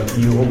это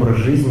и образ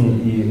жизни,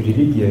 и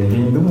религия. Я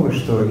не думаю,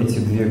 что эти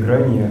две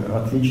грани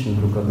отличны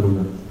друг от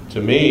друга.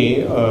 To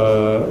me,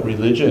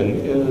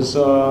 religion is,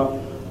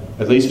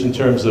 at least in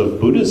terms of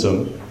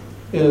Buddhism,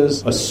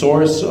 is a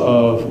source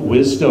of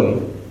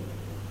wisdom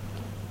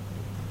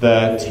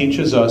that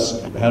teaches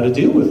us how to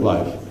deal with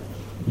life.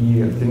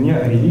 И для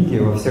меня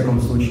религия, во всяком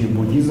случае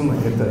буддизм,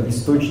 это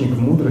источник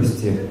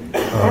мудрости,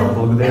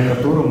 благодаря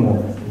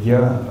которому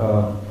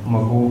я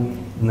могу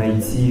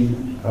найти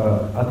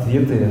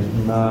ответы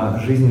на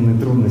жизненные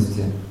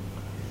трудности.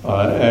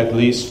 At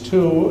least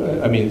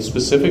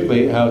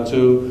specifically how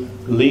to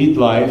lead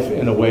life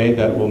in a way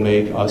that will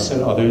make us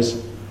and others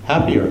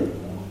happier.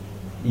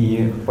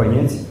 И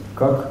понять,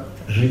 как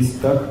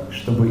жить так,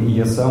 чтобы и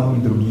я сам,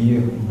 и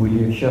другие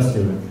были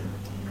счастливы.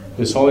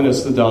 His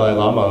Holiness the Dalai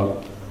Lama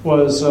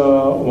was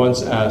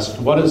once asked,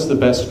 "What is the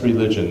best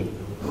religion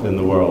in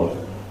the world?"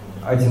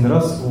 один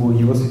раз у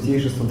его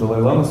святейшества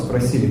Далай-ламы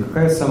спросили,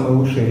 какая самая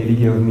лучшая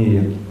религия в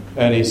мире?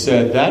 And he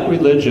said, that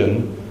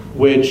religion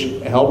which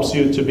helps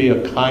you to be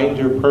a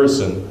kinder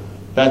person,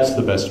 that's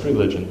the best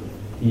religion.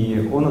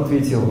 И он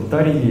ответил,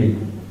 та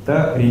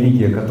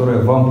религия,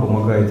 которая вам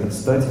помогает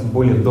стать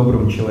более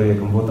добрым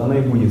человеком, вот она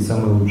и будет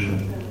самой лучшей.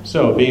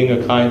 So being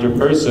a kinder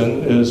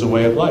person is a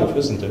way of life,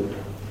 isn't it?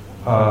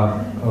 А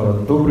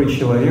добрый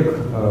человек,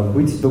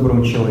 быть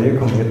добрым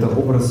человеком – это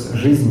образ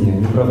жизни,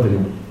 не правда ли?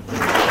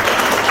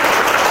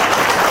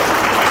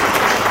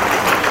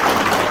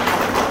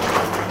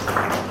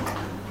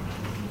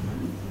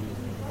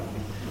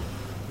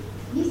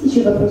 Есть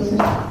еще вопросы?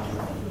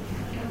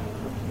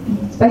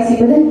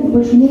 Спасибо, да?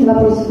 Больше нет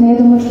вопросов, но я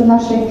думаю, что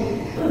наши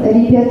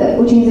ребята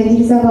очень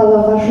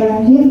заинтересовала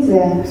ваша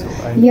лекция.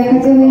 Я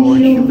хотела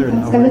еще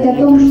сказать о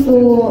том,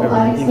 что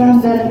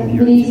Александр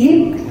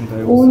Березин,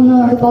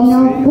 он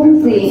выполнял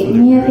функции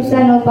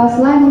неофициального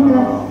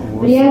посланника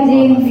в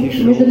ряде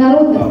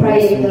международных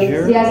проектов,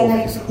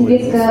 связанных с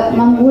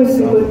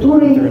тибетско-монгольской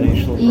культурой,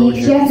 и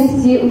в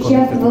частности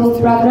участвовал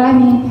в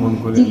программе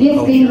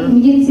тибетской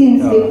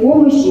медицинской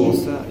помощи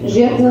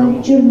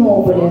жертвам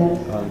Чернобыля.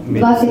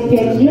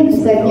 25 лет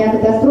со дня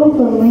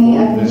катастрофы мы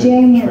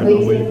отмечаем в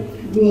эти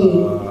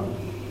дни.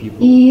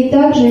 И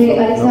также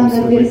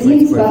Александр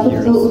Березин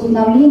способствовал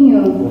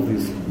установлению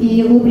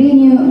и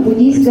углублению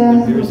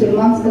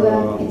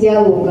буддийско-мусульманского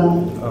диалога.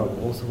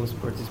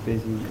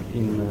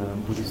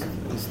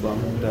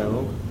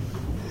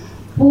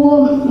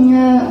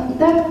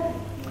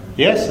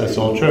 Yes, that's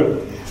all true.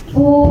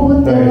 По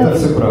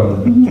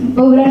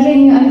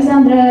выражению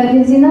Александра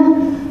Березина,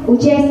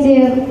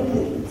 участие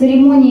в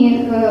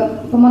церемониях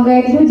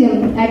помогает людям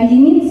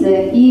объединиться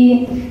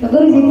и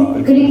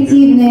выразить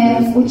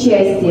коллективное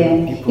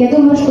участие. Я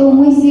думаю, что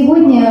мы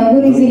сегодня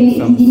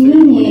выразили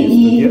единение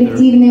и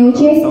коллективное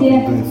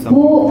участие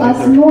по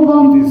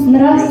основам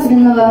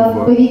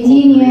нравственного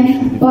поведения,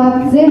 по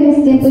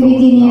ценностям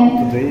поведения,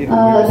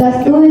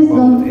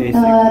 достоинствам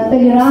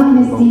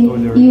толерантности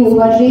и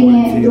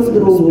уважения друг к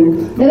другу.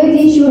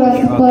 Давайте еще раз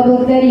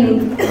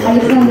поблагодарим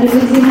Александра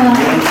Березина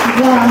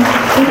за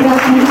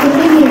прекрасное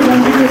выступление, за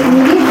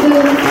интересную лекцию.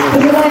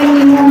 Пожелаем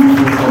ему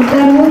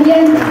здоровья,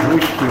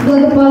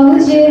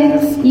 благополучия,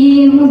 и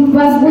мы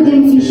вас будем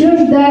еще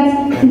ждать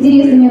с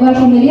интересными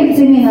вашими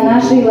лекциями на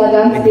нашей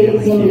Лаганской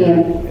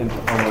земле.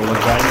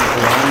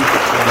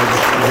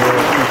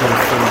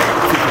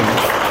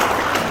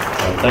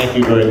 Thank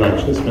you very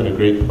much. It's been a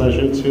great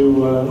pleasure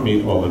to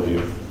meet all of you.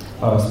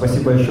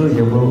 Спасибо большое.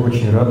 Я был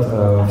очень рад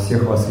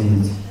всех вас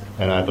видеть.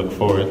 And I look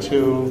forward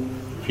to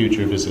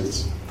future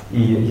visits.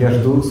 И я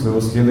жду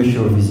своего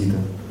следующего визита.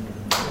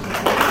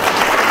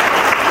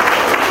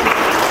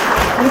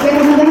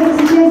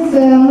 Сейчас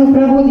мы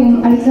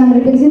проводим Александра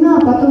Березина, а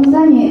потом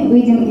сами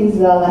выйдем из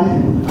зала.